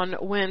announced on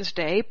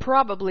Wednesday,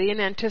 probably in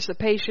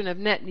anticipation of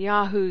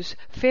Netanyahu's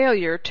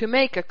failure to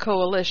make a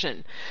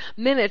coalition.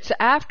 Minutes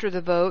after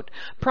the vote,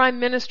 Prime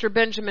Minister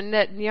Benjamin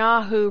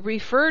Netanyahu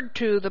referred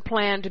to the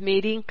planned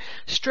meeting,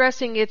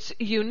 stressing its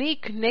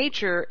unique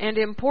nature and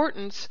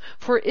importance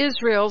for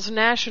Israel's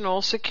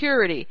national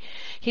security.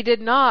 He did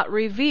not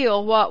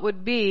reveal what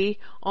would be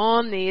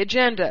on the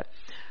agenda.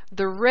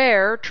 The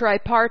rare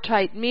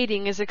tripartite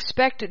meeting is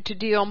expected to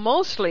deal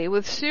mostly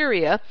with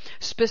Syria,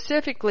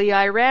 specifically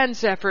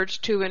Iran's efforts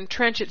to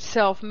entrench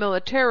itself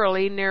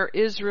militarily near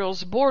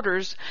Israel's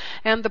borders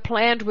and the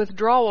planned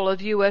withdrawal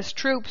of U.S.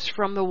 troops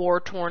from the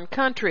war-torn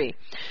country.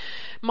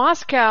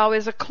 Moscow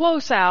is a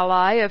close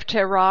ally of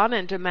Tehran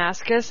and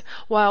Damascus,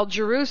 while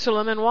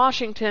Jerusalem and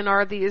Washington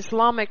are the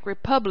Islamic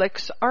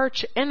Republic's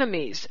arch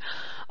enemies.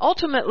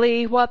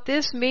 Ultimately, what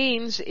this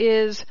means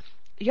is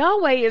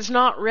Yahweh is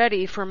not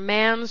ready for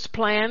man's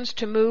plans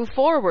to move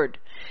forward.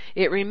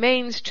 It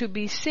remains to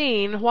be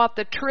seen what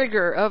the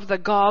trigger of the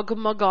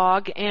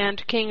Gog-Magog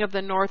and King of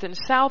the North and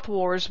South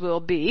wars will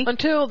be.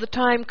 Until the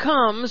time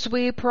comes,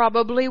 we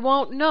probably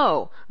won't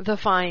know the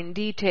fine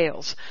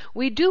details.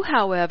 We do,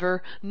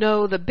 however,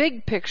 know the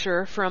big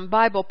picture from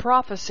Bible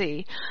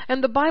prophecy,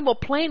 and the Bible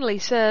plainly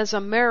says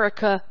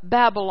America,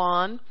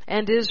 Babylon,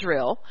 and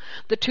Israel,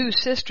 the two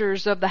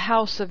sisters of the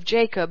house of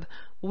Jacob,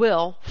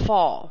 will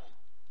fall.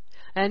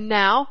 And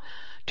now,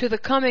 to the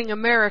coming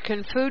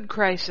American food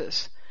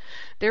crisis.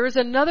 There is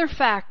another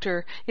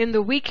factor in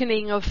the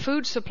weakening of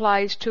food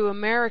supplies to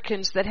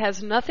Americans that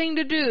has nothing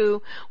to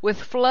do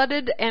with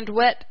flooded and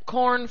wet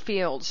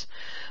cornfields.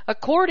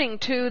 According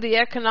to the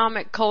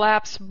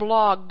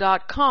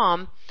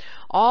economiccollapseblog.com,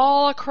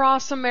 all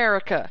across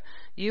America,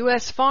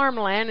 U.S.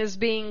 farmland is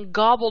being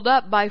gobbled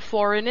up by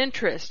foreign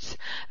interests.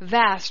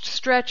 Vast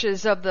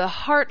stretches of the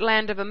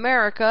heartland of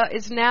America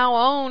is now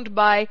owned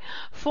by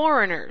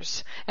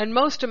foreigners, and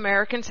most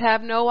Americans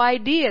have no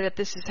idea that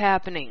this is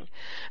happening.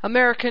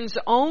 Americans'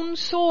 own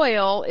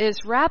soil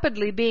is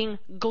rapidly being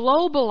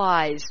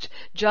globalized,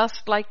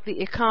 just like the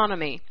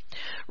economy.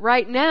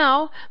 Right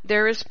now,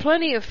 there is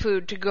plenty of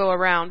food to go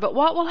around, but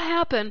what will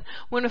happen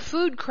when a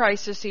food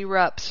crisis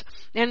erupts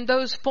and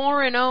those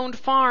foreign-owned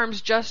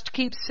farms just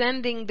keep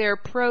sending their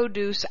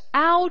produce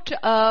out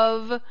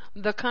of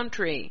the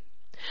country?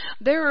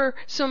 There are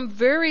some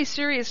very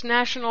serious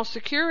national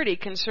security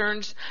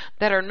concerns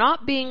that are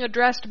not being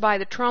addressed by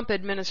the Trump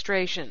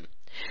administration.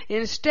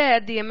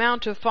 Instead, the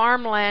amount of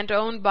farmland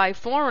owned by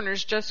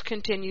foreigners just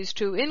continues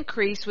to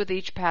increase with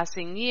each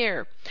passing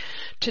year.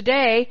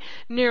 Today,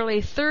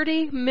 nearly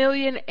 30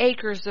 million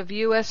acres of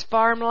U.S.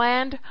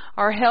 farmland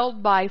are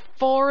held by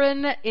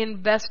foreign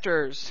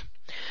investors.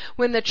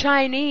 When the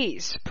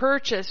Chinese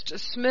purchased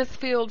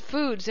Smithfield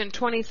Foods in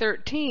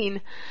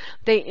 2013,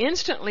 they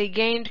instantly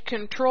gained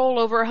control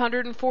over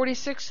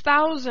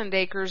 146,000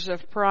 acres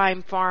of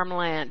prime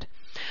farmland.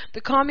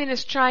 The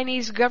Communist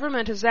Chinese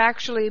government has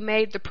actually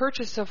made the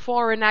purchase of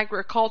foreign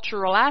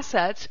agricultural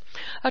assets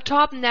a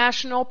top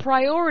national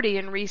priority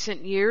in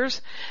recent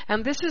years,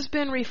 and this has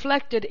been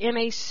reflected in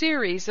a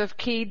series of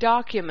key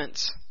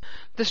documents.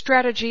 The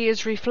strategy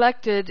is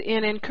reflected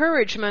in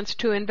encouragements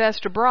to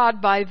invest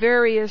abroad by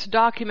various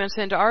documents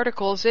and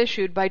articles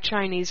issued by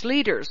Chinese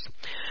leaders.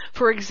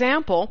 For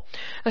example,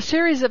 a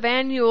series of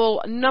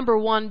annual number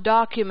 1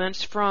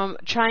 documents from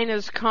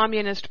China's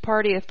Communist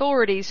Party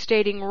authorities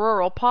stating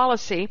rural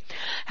policy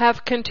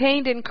have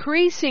contained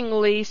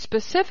increasingly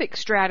specific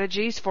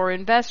strategies for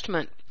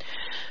investment.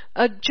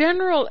 A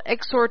general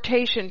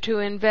exhortation to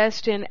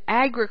invest in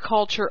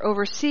agriculture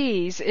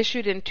overseas,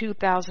 issued in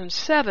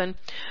 2007,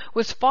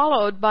 was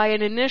followed by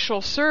an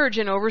initial surge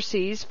in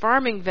overseas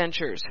farming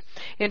ventures.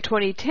 In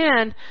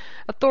 2010,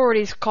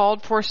 authorities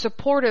called for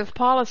supportive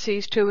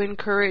policies to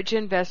encourage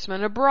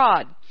investment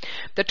abroad.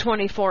 The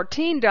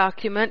 2014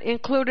 document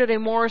included a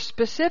more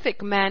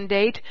specific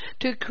mandate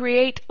to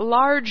create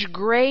large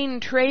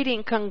grain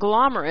trading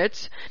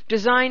conglomerates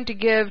designed to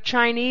give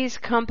Chinese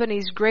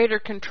companies greater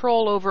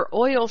control over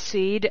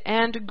oilseed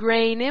and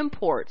grain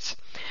imports.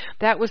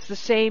 That was the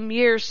same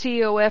year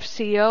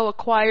COFCO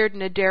acquired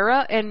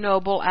Nadera and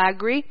Noble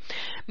Agri,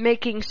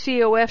 making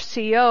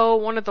COFCO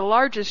one of the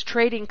largest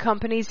trading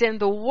companies in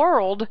the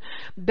world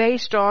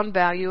based on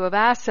value of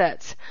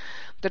assets.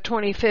 The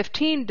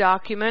 2015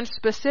 document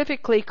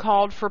specifically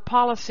called for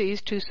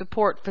policies to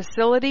support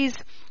facilities,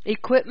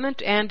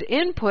 equipment, and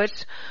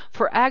inputs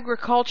for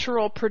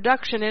agricultural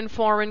production in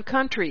foreign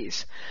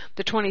countries.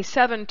 The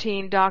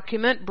 2017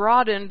 document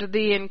broadened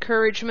the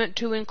encouragement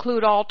to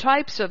include all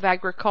types of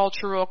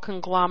agricultural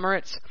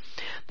conglomerates.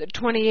 The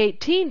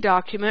 2018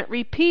 document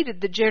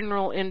repeated the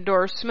general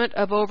endorsement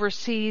of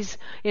overseas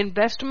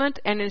investment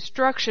and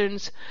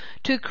instructions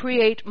to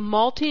create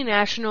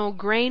multinational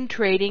grain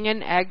trading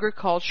and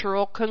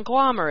agricultural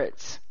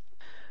conglomerates.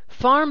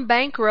 Farm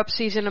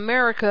bankruptcies in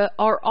America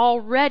are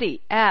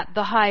already at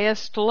the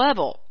highest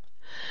level.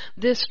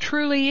 This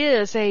truly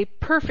is a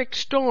perfect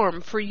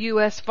storm for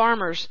U.S.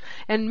 farmers,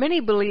 and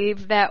many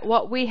believe that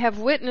what we have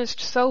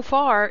witnessed so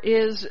far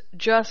is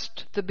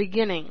just the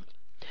beginning.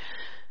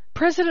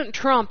 President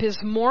Trump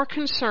is more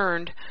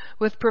concerned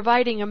with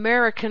providing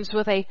Americans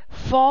with a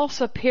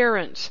false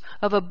appearance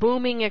of a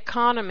booming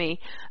economy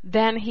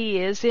than he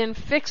is in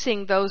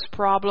fixing those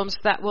problems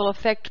that will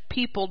affect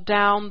people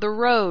down the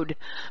road,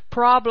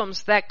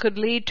 problems that could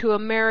lead to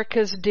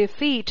America's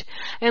defeat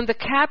and the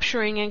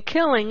capturing and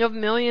killing of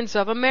millions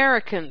of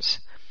Americans.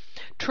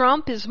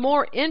 Trump is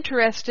more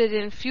interested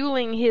in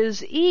fueling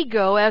his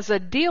ego as a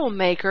deal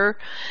maker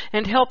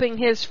and helping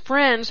his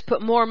friends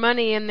put more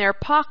money in their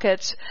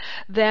pockets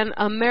than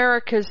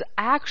America's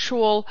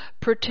actual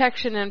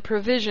protection and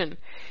provision.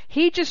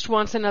 He just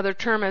wants another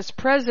term as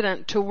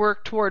president to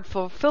work toward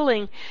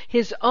fulfilling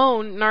his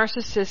own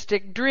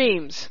narcissistic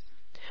dreams.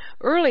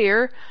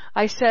 Earlier,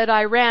 I said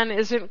Iran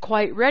isn't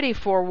quite ready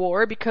for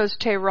war because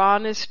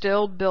Tehran is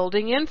still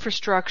building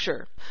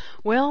infrastructure.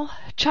 Well,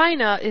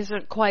 China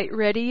isn't quite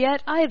ready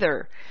yet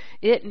either.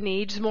 It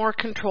needs more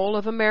control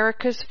of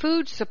America's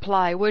food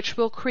supply, which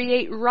will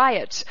create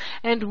riots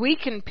and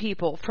weaken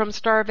people from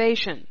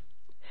starvation.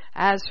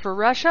 As for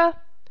Russia,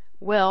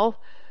 well,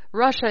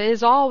 Russia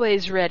is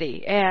always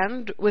ready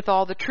and, with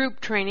all the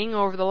troop training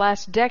over the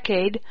last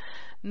decade,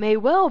 may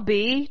well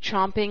be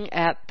chomping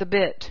at the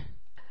bit.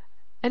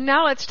 And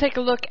now let's take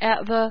a look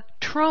at the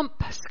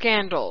Trump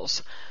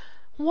scandals.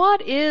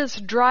 What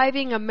is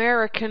driving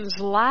Americans'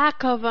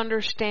 lack of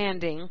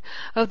understanding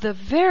of the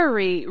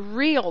very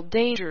real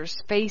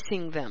dangers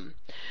facing them?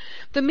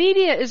 The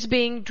media is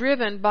being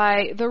driven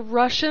by the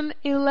Russian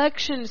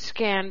election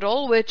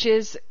scandal, which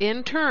is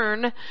in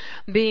turn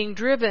being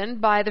driven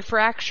by the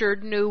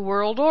fractured New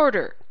World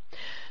Order.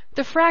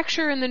 The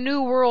fracture in the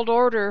New World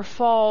Order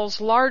falls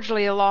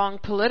largely along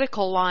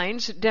political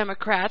lines,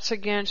 Democrats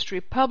against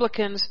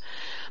Republicans,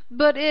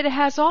 but it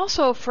has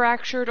also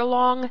fractured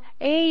along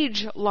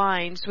age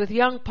lines, with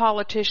young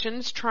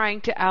politicians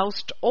trying to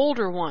oust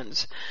older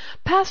ones.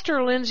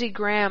 Pastor Lindsey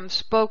Graham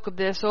spoke of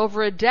this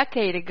over a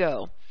decade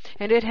ago,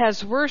 and it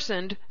has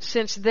worsened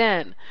since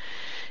then.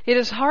 It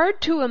is hard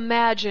to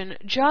imagine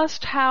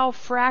just how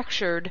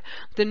fractured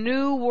the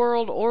New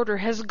World Order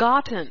has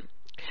gotten.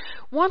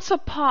 Once a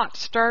pot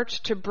starts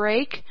to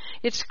break,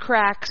 its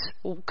cracks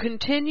will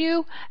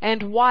continue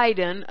and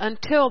widen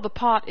until the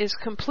pot is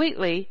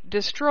completely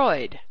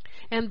destroyed.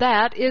 And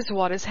that is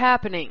what is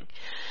happening.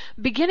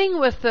 Beginning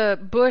with the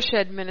Bush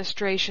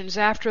administrations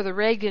after the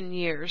Reagan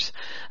years,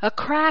 a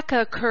crack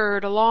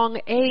occurred along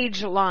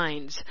age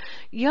lines.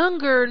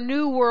 Younger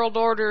New World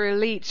Order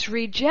elites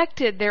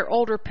rejected their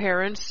older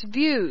parents'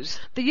 views.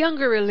 The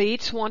younger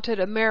elites wanted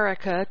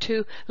America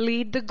to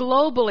lead the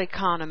global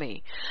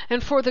economy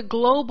and for the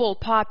global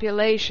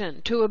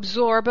population to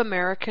absorb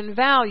American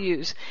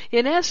values.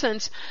 In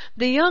essence,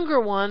 the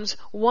younger ones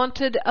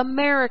wanted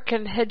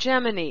American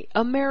hegemony,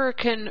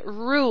 American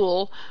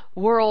rule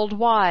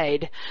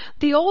worldwide.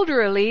 The older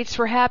elites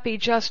were happy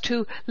just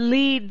to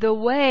lead the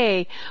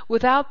way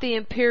without the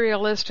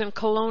imperialist and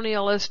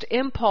colonialist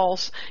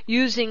impulse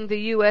using the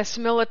U.S.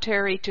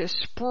 military to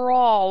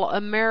sprawl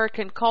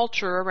American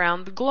culture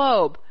around the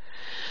globe.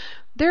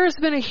 There has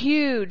been a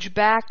huge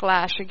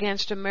backlash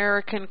against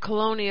American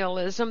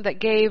colonialism that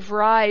gave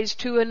rise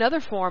to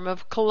another form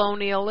of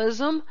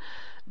colonialism,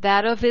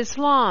 that of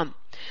Islam.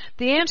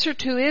 The answer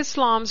to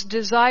Islam's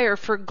desire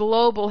for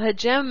global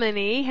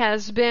hegemony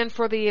has been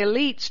for the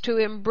elites to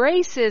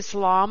embrace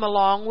Islam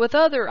along with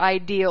other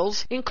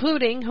ideals,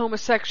 including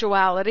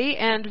homosexuality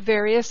and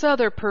various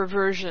other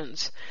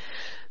perversions.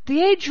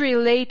 The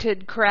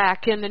age-related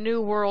crack in the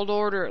New World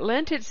Order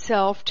lent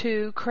itself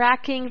to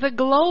cracking the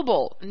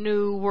global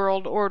New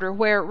World Order,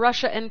 where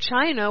Russia and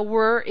China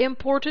were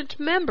important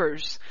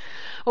members.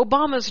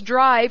 Obama's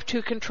drive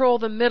to control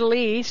the Middle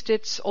East,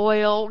 its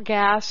oil,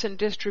 gas, and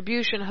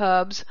distribution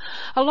hubs,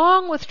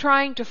 along with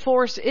trying to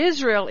force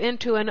Israel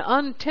into an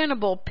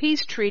untenable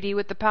peace treaty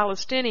with the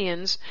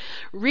Palestinians,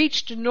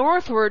 reached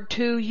northward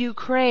to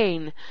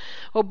Ukraine.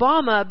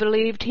 Obama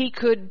believed he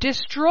could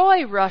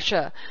destroy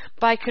Russia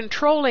by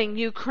controlling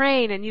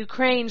Ukraine and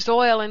Ukraine's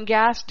oil and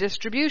gas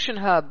distribution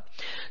hub.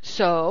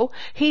 So,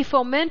 he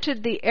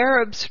fomented the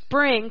Arab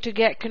Spring to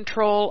get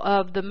control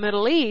of the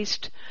Middle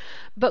East,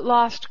 but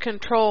lost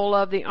control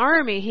of the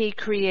army he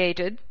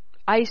created,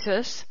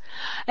 ISIS,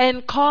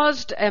 and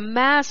caused a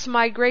mass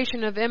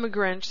migration of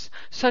immigrants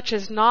such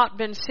as not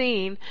been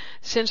seen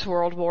since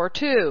World War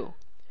II.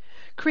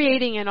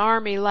 Creating an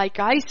army like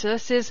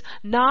ISIS is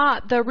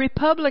not the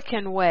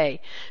Republican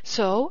way,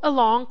 so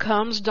along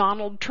comes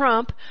Donald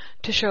Trump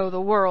to show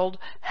the world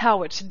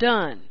how it's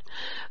done.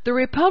 The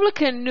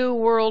Republican New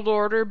World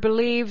Order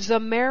believes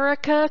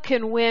America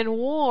can win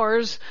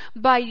wars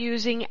by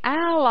using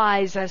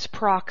allies as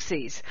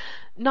proxies,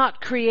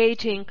 not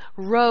creating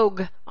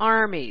rogue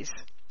armies.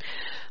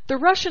 The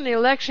Russian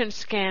election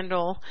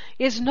scandal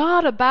is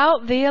not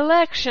about the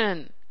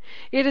election.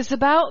 It is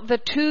about the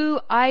two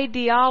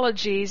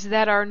ideologies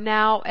that are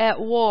now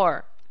at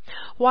war.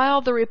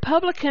 While the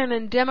Republican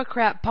and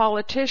Democrat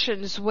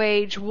politicians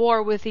wage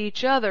war with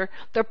each other,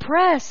 the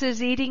press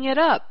is eating it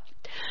up.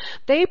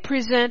 They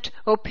present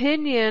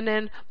opinion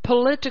and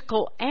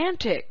political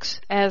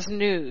antics as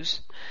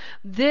news.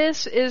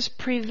 This is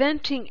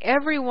preventing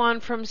everyone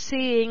from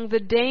seeing the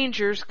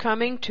dangers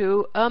coming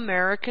to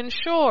American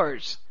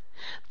shores.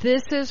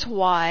 This is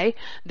why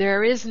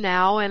there is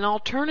now an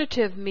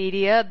alternative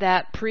media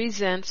that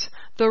presents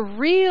the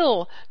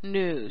real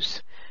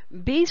news.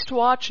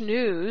 Beastwatch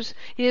News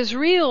is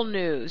real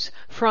news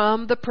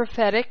from the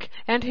prophetic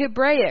and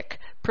Hebraic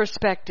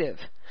perspective.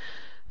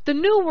 The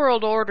New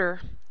World Order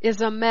is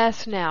a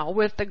mess now,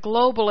 with the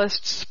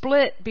globalists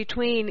split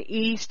between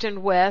East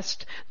and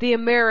West, the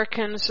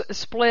Americans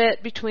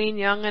split between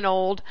young and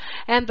old,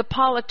 and the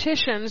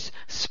politicians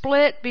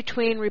split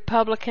between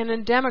Republican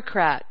and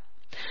Democrat.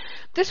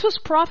 This was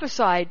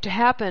prophesied to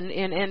happen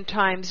in End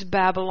Times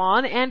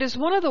Babylon and is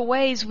one of the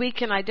ways we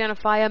can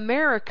identify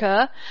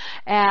America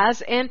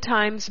as End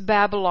Times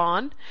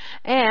Babylon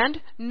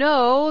and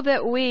know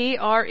that we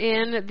are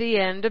in the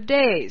end of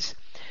days.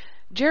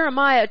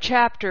 Jeremiah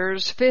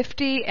chapters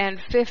 50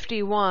 and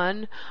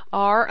 51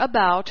 are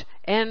about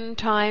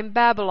end-time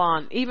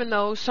Babylon, even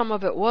though some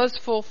of it was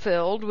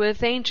fulfilled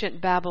with ancient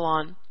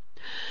Babylon.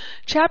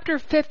 Chapter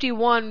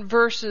 51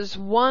 verses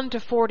 1 to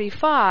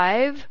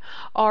 45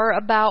 are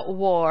about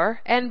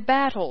war and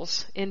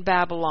battles in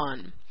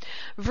Babylon.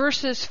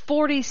 Verses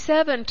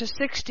 47 to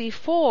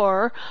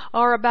 64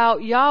 are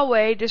about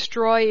Yahweh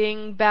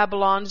destroying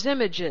Babylon's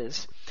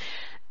images.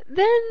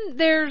 Then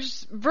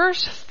there's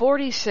verse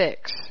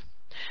 46.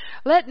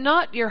 Let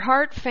not your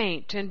heart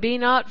faint, and be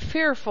not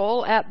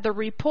fearful at the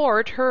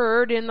report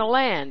heard in the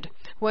land.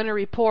 When a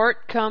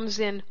report comes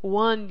in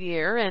 1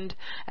 year, and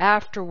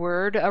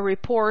afterward a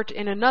report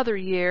in another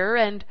year,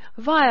 and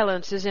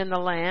violence is in the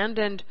land,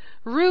 and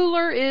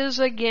ruler is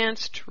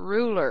against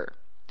ruler.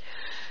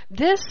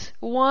 This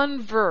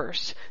one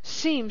verse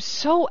seems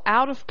so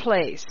out of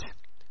place.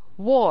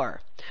 War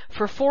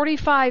for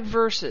 45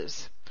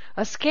 verses.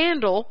 A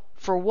scandal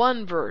for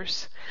 1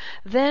 verse.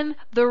 Then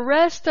the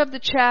rest of the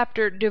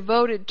chapter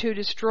devoted to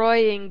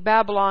destroying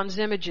Babylon's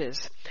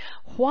images.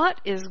 What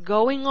is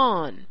going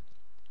on?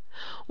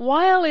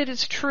 While it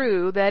is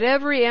true that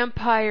every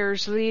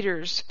empire's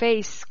leaders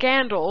face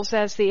scandals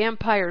as the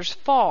empires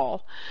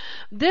fall,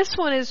 this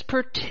one is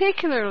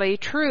particularly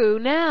true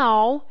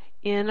now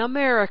in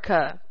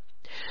America.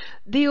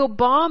 The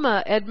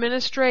Obama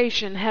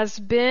administration has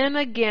been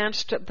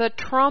against the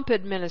Trump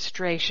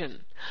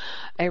administration.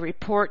 A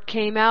report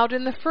came out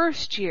in the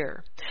first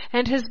year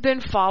and has been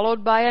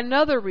followed by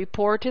another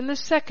report in the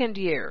second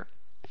year.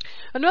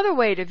 Another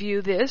way to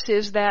view this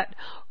is that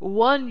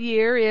 1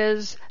 year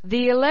is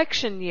the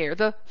election year,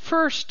 the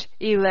first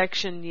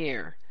election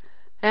year,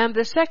 and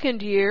the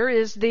second year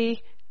is the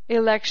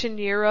election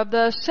year of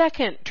the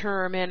second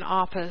term in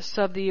office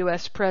of the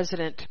U.S.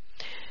 president.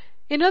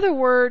 In other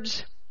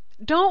words,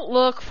 don't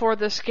look for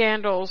the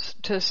scandals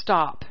to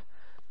stop.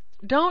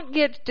 Don't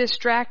get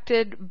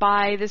distracted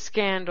by the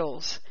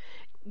scandals.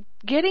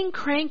 Getting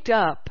cranked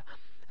up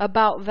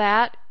about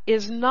that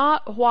is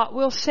not what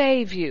will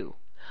save you.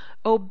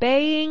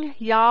 Obeying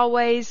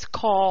Yahweh's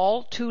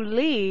call to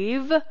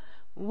leave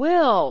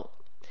will.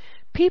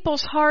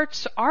 People's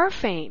hearts are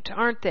faint,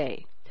 aren't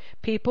they?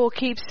 People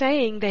keep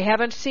saying they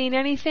haven't seen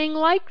anything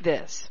like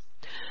this.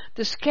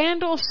 The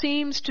scandal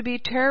seems to be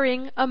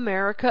tearing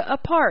America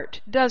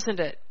apart, doesn't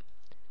it?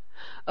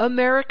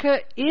 America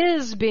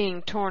is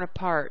being torn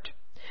apart.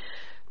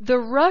 The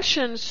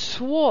Russians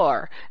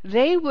swore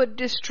they would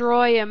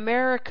destroy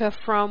America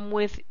from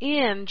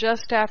within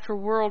just after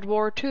World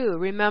War II,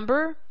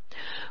 remember?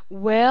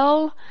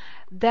 Well,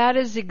 that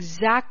is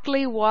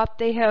exactly what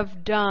they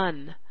have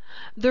done.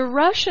 The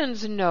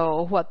Russians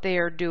know what they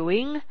are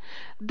doing.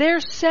 They're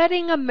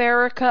setting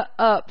America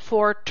up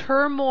for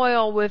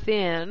turmoil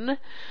within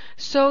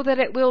so that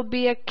it will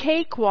be a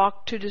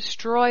cakewalk to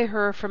destroy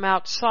her from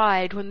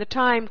outside when the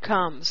time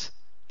comes.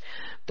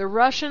 The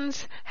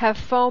Russians have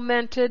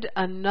fomented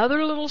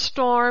another little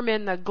storm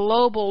in the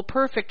global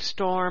perfect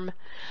storm,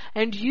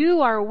 and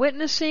you are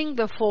witnessing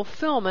the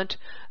fulfillment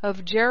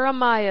of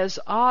Jeremiah's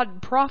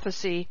odd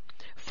prophecy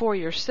for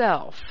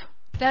yourself.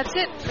 That's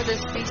it for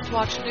this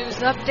Beastwatch News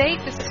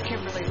Update. This is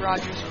Kimberly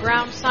Rogers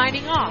Brown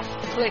signing off.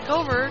 Click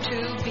over to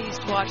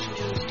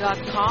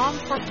BeastWatchNews.com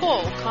for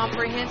full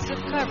comprehensive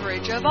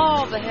coverage of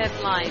all the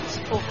headlines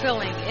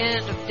fulfilling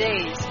end of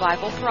days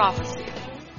Bible prophecy.